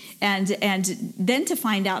me. And then to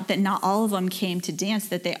find out that not all of them came to dance,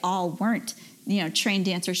 that they all weren't, trained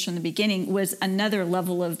dancers from the beginning, was another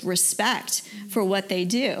level of respect for what they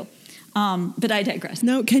do. But I digress.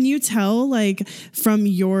 No, can you tell, like, from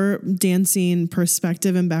your dancing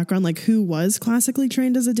perspective and background, like, who was classically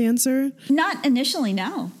trained as a dancer? Not initially,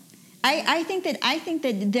 no. I think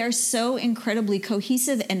that they're so incredibly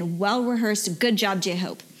cohesive and well rehearsed. Good job,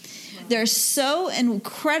 J-Hope. They're so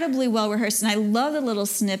incredibly well rehearsed, and I love the little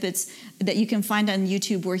snippets that you can find on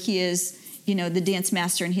YouTube where he is, the dance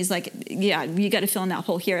master, and he's like, "Yeah, you got to fill in that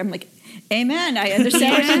hole here." I'm like, "Amen. I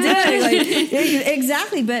understand what you're doing." Like,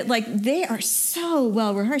 exactly, but like they are so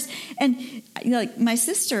well rehearsed, and like my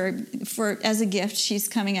sister, as a gift, she's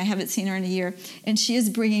coming. I haven't seen her in a year, and she is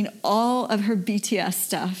bringing all of her BTS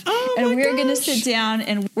stuff. And we're going to sit down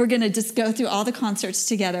and we're going to just go through all the concerts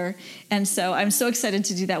together. And so I'm so excited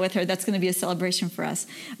to do that with her. That's going to be a celebration for us.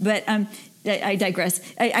 But I digress.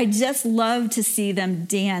 I just love to see them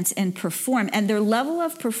dance and perform, and their level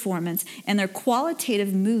of performance and their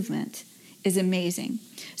qualitative movement is amazing.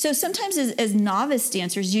 So sometimes as novice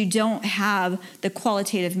dancers, you don't have the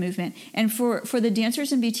qualitative movement. And for the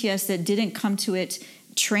dancers in BTS that didn't come to it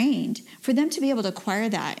trained, for them to be able to acquire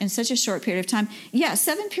that in such a short period of time,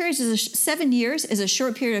 7 years is a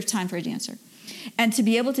short period of time for a dancer. And to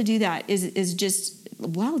be able to do that is just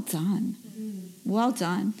well done. Well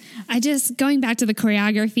done. Going back to the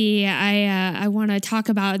choreography, I want to talk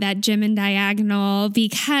about that Jimin diagonal,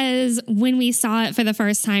 because when we saw it for the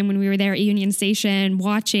first time, when we were there at Union Station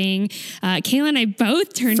watching, Kayla and I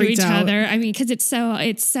both turned to each other. I mean, because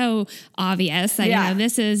it's so obvious that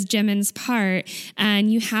this is Jimin's part,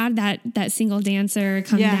 and you had that single dancer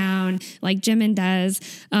come down like Jimin does.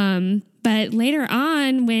 But later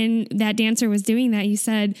on, when that dancer was doing that,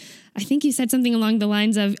 I think you said something along the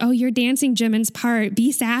lines of, "Oh, you're dancing Jimin's part. Be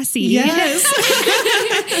sassy." Yes.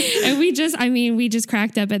 And we just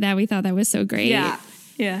cracked up at that. We thought that was so great. Yeah.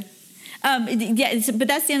 But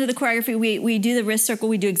that's the end of the choreography. We do the wrist circle.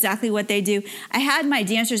 We do exactly what they do. I had my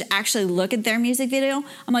dancers actually look at their music video.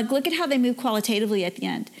 I'm like, look at how they move qualitatively at the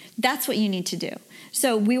end. That's what you need to do.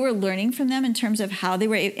 So we were learning from them in terms of how they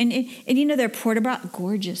were, and their port de bras,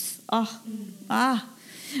 gorgeous.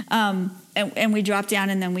 And we drop down,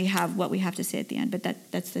 and then we have what we have to say at the end. But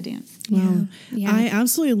that's the dance. Wow. Yeah. I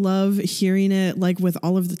absolutely love hearing it, like with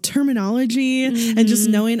all of the terminology and just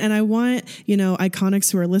knowing. And I want,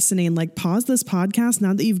 Iconics who are listening, like pause this podcast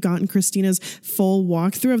now that you've gotten Christina's full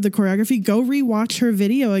walkthrough of the choreography. Go rewatch her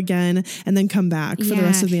video again and then come back for the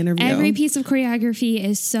rest of the interview. Every piece of choreography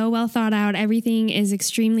is so well thought out. Everything is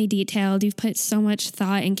extremely detailed. You've put so much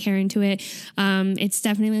thought and care into it. It's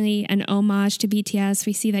definitely an homage to BTS.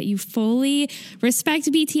 We see that you fully respect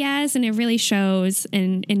BTS, and it really shows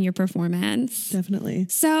in your performance. Definitely.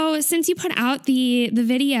 So since you put out the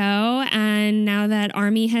video, and now that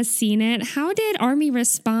ARMY has seen it, how did ARMY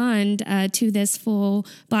respond to this full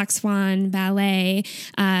Black Swan ballet?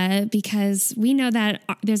 Because we know that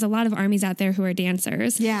there's a lot of ARMYs out there who are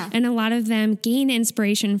dancers. Yeah. And a lot of them gain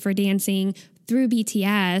inspiration for dancing through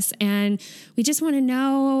BTS, and we just want to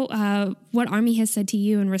know what ARMY has said to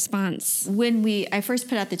you in response. When I first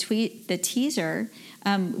put out the teaser,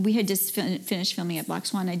 we had just finished filming at Black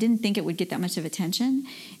Swan. I didn't think it would get that much of attention,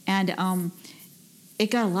 and it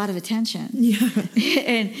got a lot of attention. Yeah,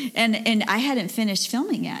 and I hadn't finished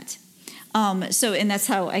filming yet. And that's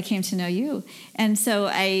how I came to know you. And so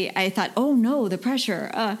I thought, oh no, the pressure.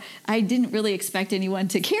 I didn't really expect anyone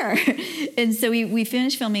to care. And so we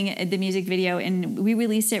finished filming the music video, and we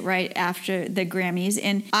released it right after the Grammys.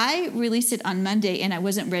 And I released it on Monday, and I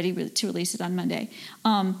wasn't ready to release it on Monday.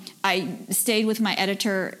 I stayed with my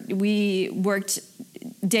editor. We worked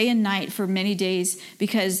day and night for many days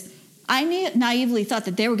because I naively thought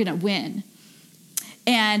that they were going to win.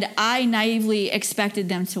 And I naively expected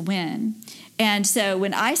them to win. And so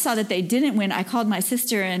when I saw that they didn't win, I called my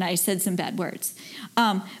sister and I said some bad words.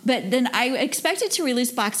 But then I expected to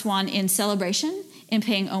release Black Swan in celebration, in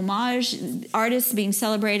paying homage, artists being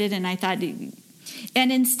celebrated, and I thought,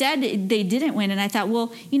 and instead they didn't win. And I thought,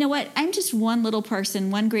 well, you know what? I'm just one little person,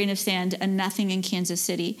 one grain of sand, and nothing in Kansas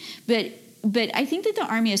City. But I think that the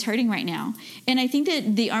Army is hurting right now. And I think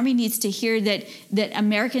that the Army needs to hear that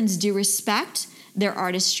Americans do respect their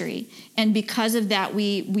artistry. And because of that,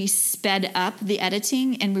 we sped up the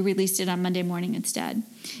editing and we released it on Monday morning instead.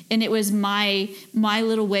 And it was my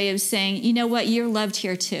little way of saying, you know what, you're loved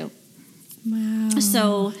here too. Wow.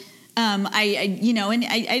 So I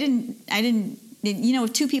didn't, you know,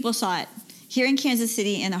 2 people saw it. Here in Kansas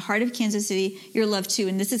City, in the heart of Kansas City, you're loved too.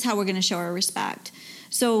 And this is how we're going to show our respect.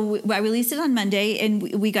 So I released it on Monday, and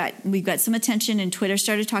we got some attention, and Twitter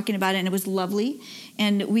started talking about it, and it was lovely.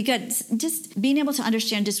 And we got just being able to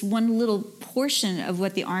understand just one little portion of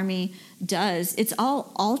what the Army does. It's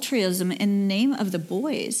all altruism in the name of the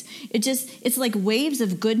boys. It's like waves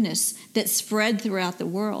of goodness that spread throughout the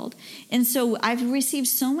world. And so I've received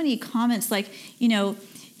so many comments like, you know,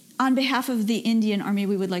 on behalf of the Indian Army,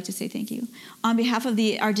 we would like to say thank you. On behalf of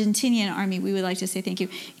the Argentinian Army, we would like to say thank you.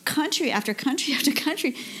 Country after country after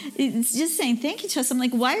country, it's just saying thank you to us. I'm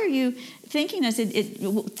like, why are you thanking us?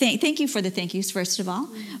 Thank you for the thank yous, first of all.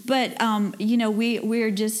 But, you know,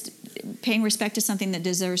 we're just paying respect to something that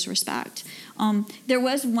deserves respect. There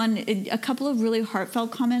was a couple of really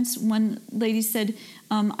heartfelt comments. One lady said,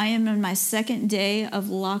 I am in my second day of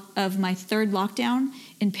my third lockdown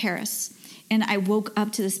in Paris. And I woke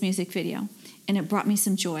up to this music video, and it brought me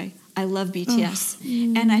some joy. I love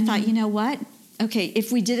BTS. And I thought, you know what? Okay,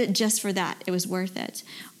 if we did it just for that, it was worth it.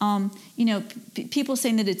 You know, people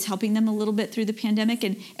saying that it's helping them a little bit through the pandemic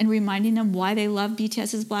and reminding them why they love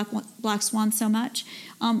BTS's Black Swan so much.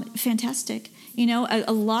 Fantastic. You know,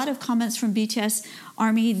 a lot of comments from BTS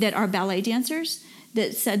Army that are ballet dancers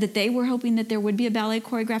that said that they were hoping that there would be a ballet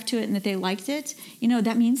choreographed to it and that they liked it. You know,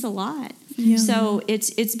 that means a lot. Yeah. So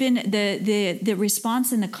it's been the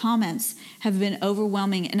response in the comments have been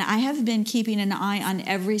overwhelming, and I have been keeping an eye on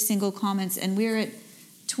every single comments, and we're at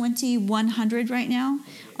 2,100 right now,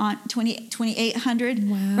 on 2,800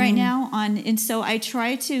 right now on, and so I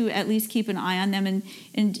try to at least keep an eye on them,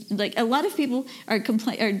 and like a lot of people are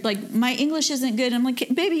like, my English isn't good. I'm like,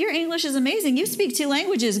 baby, your English is amazing. You speak 2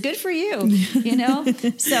 languages. Good for you. You know.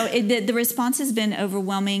 So the response has been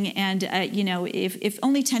overwhelming, and you know, if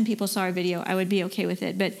only 10 people saw our video, I would be okay with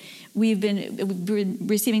it. But we've been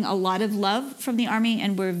receiving a lot of love from the Army,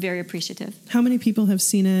 and we're very appreciative. How many people have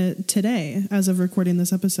seen it today as of recording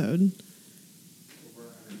this episode?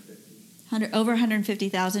 Over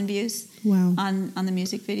 150,000 views. Wow. On the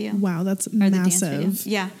music video. Wow, that's or massive. The dance video.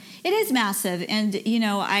 Yeah, it is massive, and you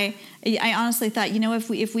know, I honestly thought, you know, if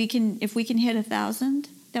we can hit 1,000,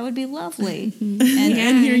 that would be lovely. And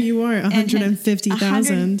here you are,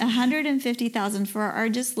 150,000. 150,000 for our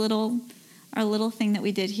little thing that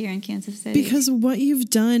we did here in Kansas City. Because what you've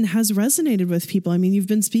done has resonated with people. I mean, you've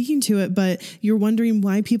been speaking to it, but you're wondering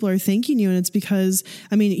why people are thanking you. And it's because,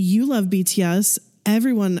 I mean, you love BTS.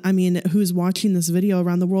 Everyone, I mean, who's watching this video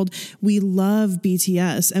around the world, we love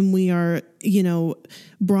BTS, and we are, you know,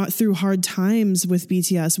 brought through hard times with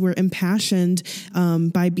BTS. We're impassioned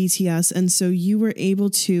by BTS. And so you were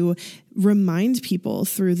able to remind people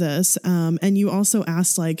through this. And you also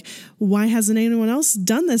asked, like, why hasn't anyone else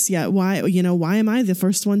done this yet? Why am I the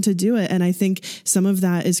first one to do it? And I think some of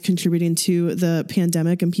that is contributing to the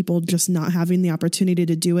pandemic and people just not having the opportunity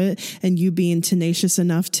to do it, and you being tenacious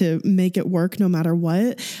enough to make it work no matter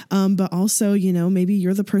what. But also, you know, maybe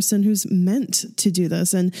you're the person who's meant to do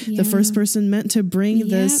this, and the first person meant to bring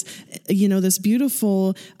this, you know, this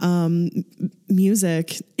beautiful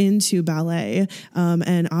music into ballet.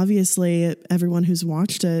 And obviously everyone who's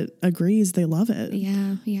watched it agrees they love it.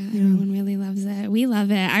 Yeah. Everyone really loves it. We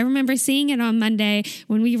love it. I remember seeing it on Monday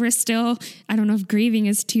when we were still, I don't know if grieving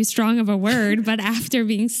is too strong of a word, but after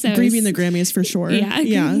being so... Grieving the Grammys for sure.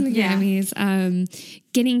 Grieving the Grammys.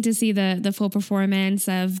 Getting to see the full performance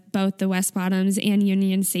of both the West Bottoms and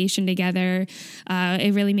Union Station together,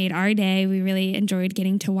 it really made our day. We really enjoyed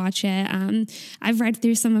getting to watch it. I've read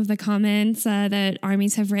through some of the comments that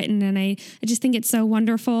armies have written, and I just think it's so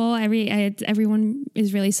wonderful. Everyone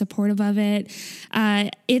is really supportive of it.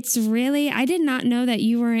 It's really, I did not know that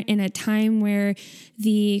you were in a time where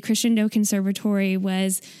the Crescendo Conservatory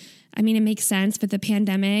was I mean, it makes sense, but the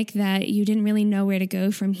pandemic, that you didn't really know where to go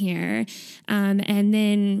from here. And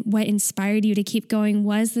then what inspired you to keep going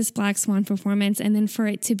was this Black Swan performance. And then for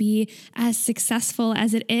it to be as successful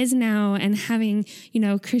as it is now and having,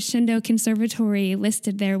 Crescendo Conservatory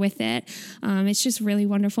listed there with it, it's just really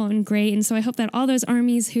wonderful and great. And so I hope that all those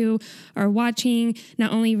Armies who are watching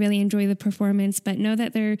not only really enjoy the performance, but know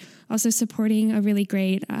that they're also supporting a really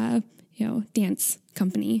great, dance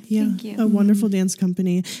company. Yeah, Thank you. A wonderful dance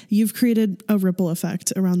company. You've created a ripple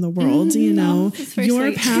effect around the world, your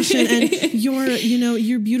sweet. passion and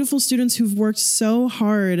your beautiful students who've worked so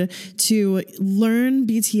hard to learn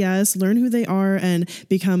BTS, learn who they are, and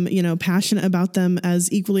become, passionate about them as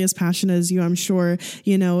equally as passionate as you. I'm sure,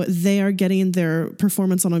 they are getting their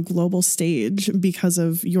performance on a global stage because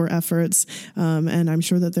of your efforts. And I'm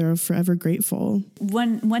sure that they're forever grateful.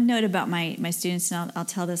 One note about my students, and I'll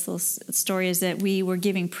tell this little story, is that we were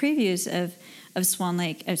giving previews of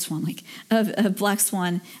Black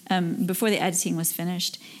Swan before the editing was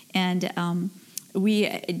finished, and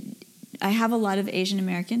I have a lot of Asian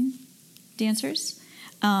American dancers,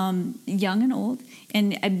 young and old,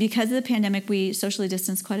 and because of the pandemic, we socially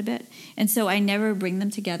distanced quite a bit, and so I never bring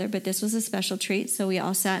them together. But this was a special treat, so we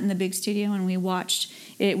all sat in the big studio and we watched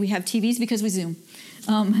it. We have TVs because we Zoom,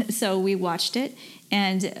 so we watched it.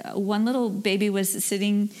 And one little baby was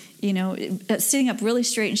sitting up really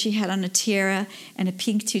straight, and she had on a tiara and a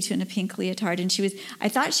pink tutu and a pink leotard. And I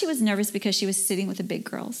thought she was nervous because she was sitting with the big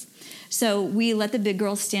girls. So we let the big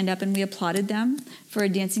girls stand up, and we applauded them for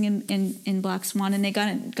dancing in Black Swan. And they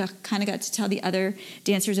kind of got to tell the other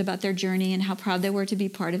dancers about their journey and how proud they were to be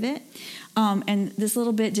part of it. And this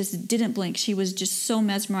little bit just didn't blink. She was just so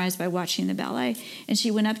mesmerized by watching the ballet. And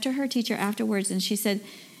she went up to her teacher afterwards, and she said,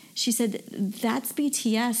 "That's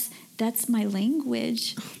BTS. That's my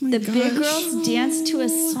language. The big girls dance to a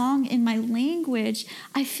song in my language.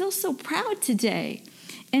 I feel so proud today."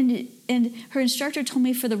 And her instructor told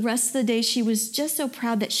me for the rest of the day she was just so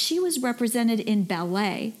proud that she was represented in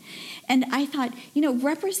ballet. And I thought,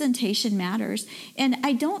 representation matters. And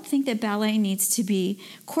I don't think that ballet needs to be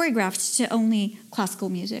choreographed to only classical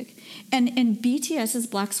music. And BTS's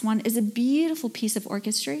Black Swan is a beautiful piece of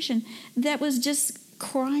orchestration that was just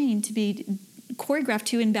crying to be choreographed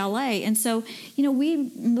to in ballet. And so, we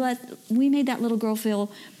made that little girl feel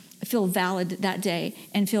valid that day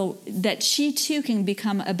and feel that she too can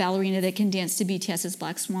become a ballerina that can dance to BTS's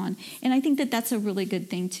Black Swan. And I think that that's a really good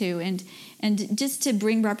thing too. And just to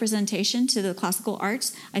bring representation to the classical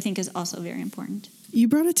arts, I think is also very important. You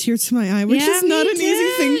brought a tear to my eye, which is not an easy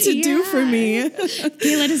thing to do for me.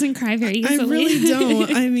 Kayla doesn't cry very easily. I really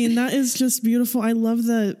don't. I mean, that is just beautiful. I love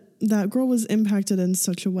that girl was impacted in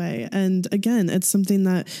such a way. And again, it's something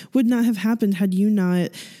that would not have happened had you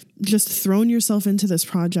not just thrown yourself into this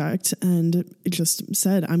project and just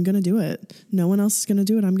said, I'm going to do it. No one else is going to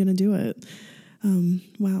do it. I'm going to do it.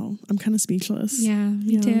 Wow. I'm kind of speechless. Yeah,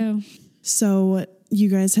 me too. So you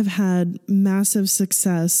guys have had massive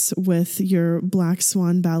success with your Black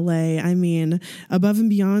Swan ballet. I mean, above and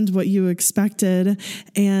beyond what you expected.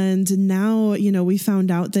 And now, we found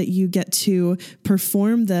out that you get to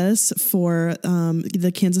perform this for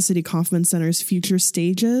the Kansas City Kaufman Center's Future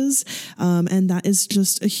Stages. And that is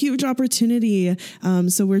just a huge opportunity.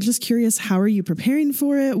 So we're just curious, how are you preparing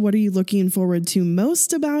for it? What are you looking forward to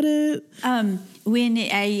most about it? When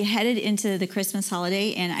I headed into the Christmas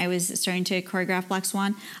holiday and I was starting to choreograph Black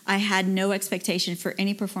Swan, I had no expectation for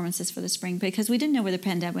any performances for the spring because we didn't know where the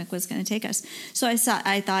pandemic was going to take us. So I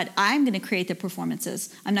thought, I'm going to create the performances.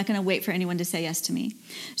 I'm not going to wait for anyone to say yes to me.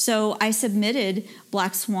 So I submitted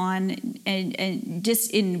Black Swan and just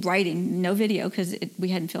in writing, no video because we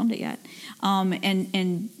hadn't filmed it yet,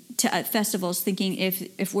 and to festivals, thinking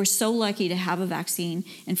if we're so lucky to have a vaccine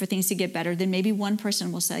and for things to get better, then maybe one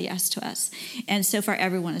person will say yes to us. And so far,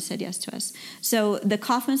 everyone has said yes to us. So the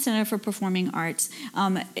Kaufman Center for Performing Arts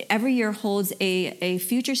every year holds a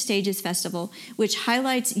Future Stages Festival, which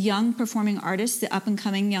highlights young performing artists, the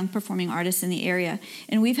up-and-coming young performing artists in the area.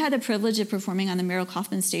 And we've had the privilege of performing on the Merrill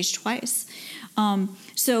Kaufman stage twice.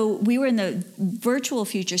 So we were in the virtual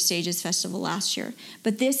Future Stages Festival last year.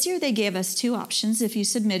 But this year they gave us two options. If you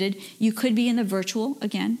submitted, you could be in the virtual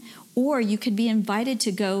again, or you could be invited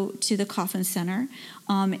to go to the Kaufman Center,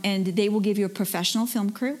 and they will give you a professional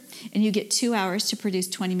film crew, and you get 2 hours to produce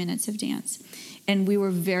 20 minutes of dance. and we were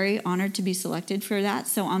very honored to be selected for that.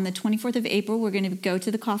 So on the 24th of April, we're going to go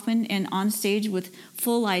to the Kaufman and on stage with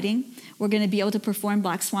full lighting. We're going to be able to perform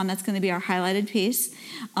Black Swan. That's going to be our highlighted piece.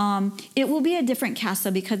 It will be a different cast,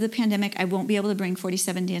 though. Because of the pandemic, I won't be able to bring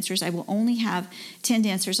 47 dancers. I will only have 10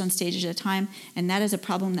 dancers on stage at a time, and that is a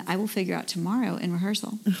problem that I will figure out tomorrow in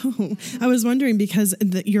rehearsal. Oh, I was wondering because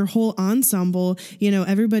your whole ensemble,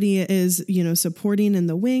 everybody is, supporting in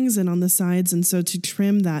the wings and on the sides, and so to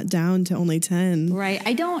trim that down to only 10. Right.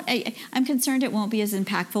 I'm concerned it won't be as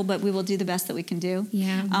impactful, but we will do the best that we can do.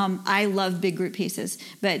 Yeah. I love big group pieces,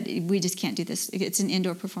 but we just can't do this. It's an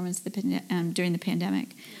indoor performance during the pandemic.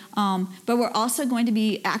 But we're also going to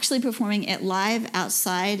be actually performing it live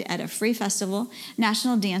outside at a free festival.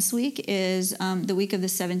 National Dance Week is the week of the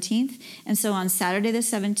 17th. And so on Saturday the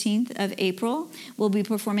 17th of April, we'll be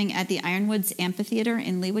performing at the Ironwoods Amphitheater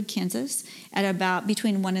in Leawood, Kansas at about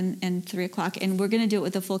between 1 and 3 o'clock. And we're going to do it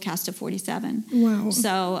with a full cast of 47. Wow.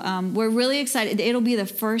 So we're really excited. It'll be the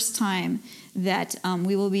first time that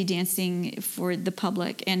we will be dancing for the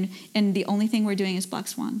public. And the only thing we're doing is Black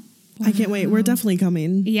Swan. I can't wait. We're definitely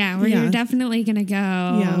coming. Yeah, we're definitely going to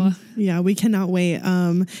go. Yeah, we cannot wait.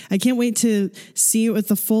 I can't wait to see it with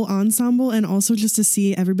the full ensemble and also just to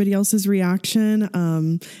see everybody else's reaction.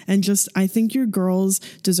 And just, I think your girls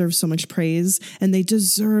deserve so much praise, and they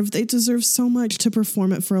deserve so much to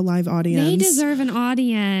perform it for a live audience. They deserve an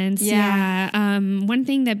audience. Yeah. One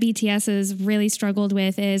thing that BTS has really struggled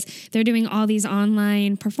with is they're doing all these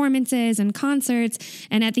online performances and concerts.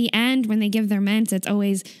 And at the end, when they give their ments, it's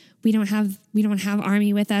always, we don't have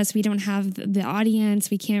Army with us. We don't have the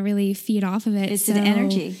audience. We can't really feed off of it. It's an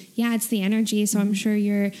energy. Yeah, it's the energy. So I'm sure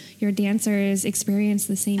your dancers experience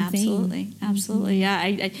the same thing. Absolutely. Yeah.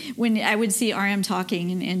 I when I would see RM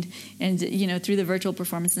talking and through the virtual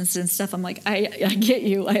performances and stuff, I'm like, I get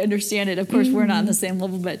you. I understand it. Of course, we're not on the same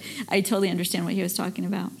level, but I totally understand what he was talking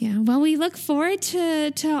about. Yeah. Well, we look forward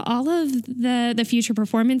to all of the future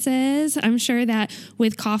performances. I'm sure that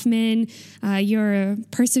with Kaufman, you're a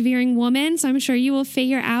persevering woman. So I'm sure you will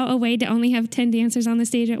figure out a way to only have 10 dancers on the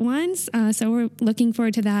stage at once. So we're looking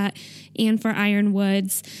forward to that, and for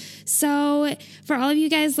Ironwoods. So for all of you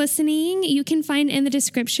guys listening, you can find in the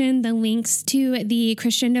description the links to the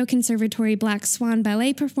Crescendo Conservatory Black Swan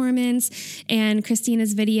Ballet performance and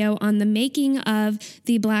Christina's video on the making of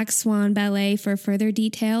the Black Swan Ballet for further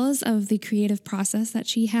details of the creative process that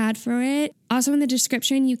she had for it. Also in the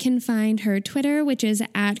description, you can find her Twitter, which is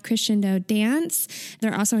at Crescendo Dance.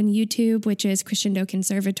 They're also on YouTube, which is Crescendo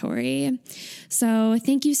Conservatory. So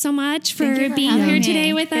thank you so much for being here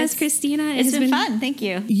today with us, Christina. It's been fun. Thank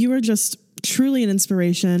you. You are just truly an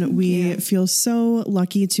inspiration. We feel so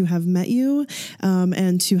lucky to have met you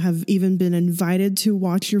and to have even been invited to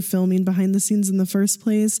watch your filming behind the scenes in the first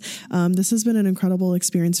place. This has been an incredible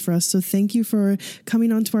experience for us. So thank you for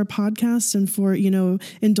coming onto our podcast and for,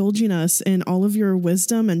 indulging us in all of your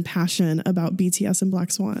wisdom and passion about BTS and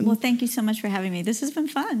Black Swan. Well, thank you so much for having me. This has been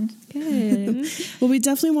fun. Good. Well, we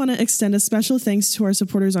definitely want to extend a special thanks to our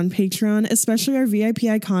supporters on Patreon, especially our VIP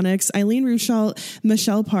iconics, Eileen Ruschalt,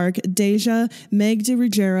 Michelle Park, Deja, Meg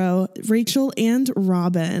DeRuggiero, Rachel, and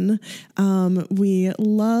Robin. We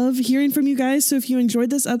love hearing from you guys. So if you enjoyed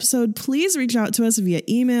this episode, please reach out to us via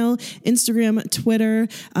email, Instagram, Twitter,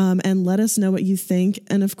 and let us know what you think.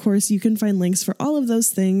 And of course, you can find links for all of those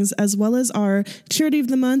things, as well as our charity of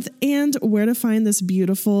the month and where to find this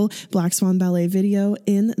beautiful Black Swan Ballet video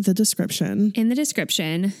in the description.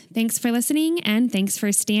 Thanks for listening, and thanks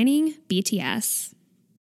for standing BTS.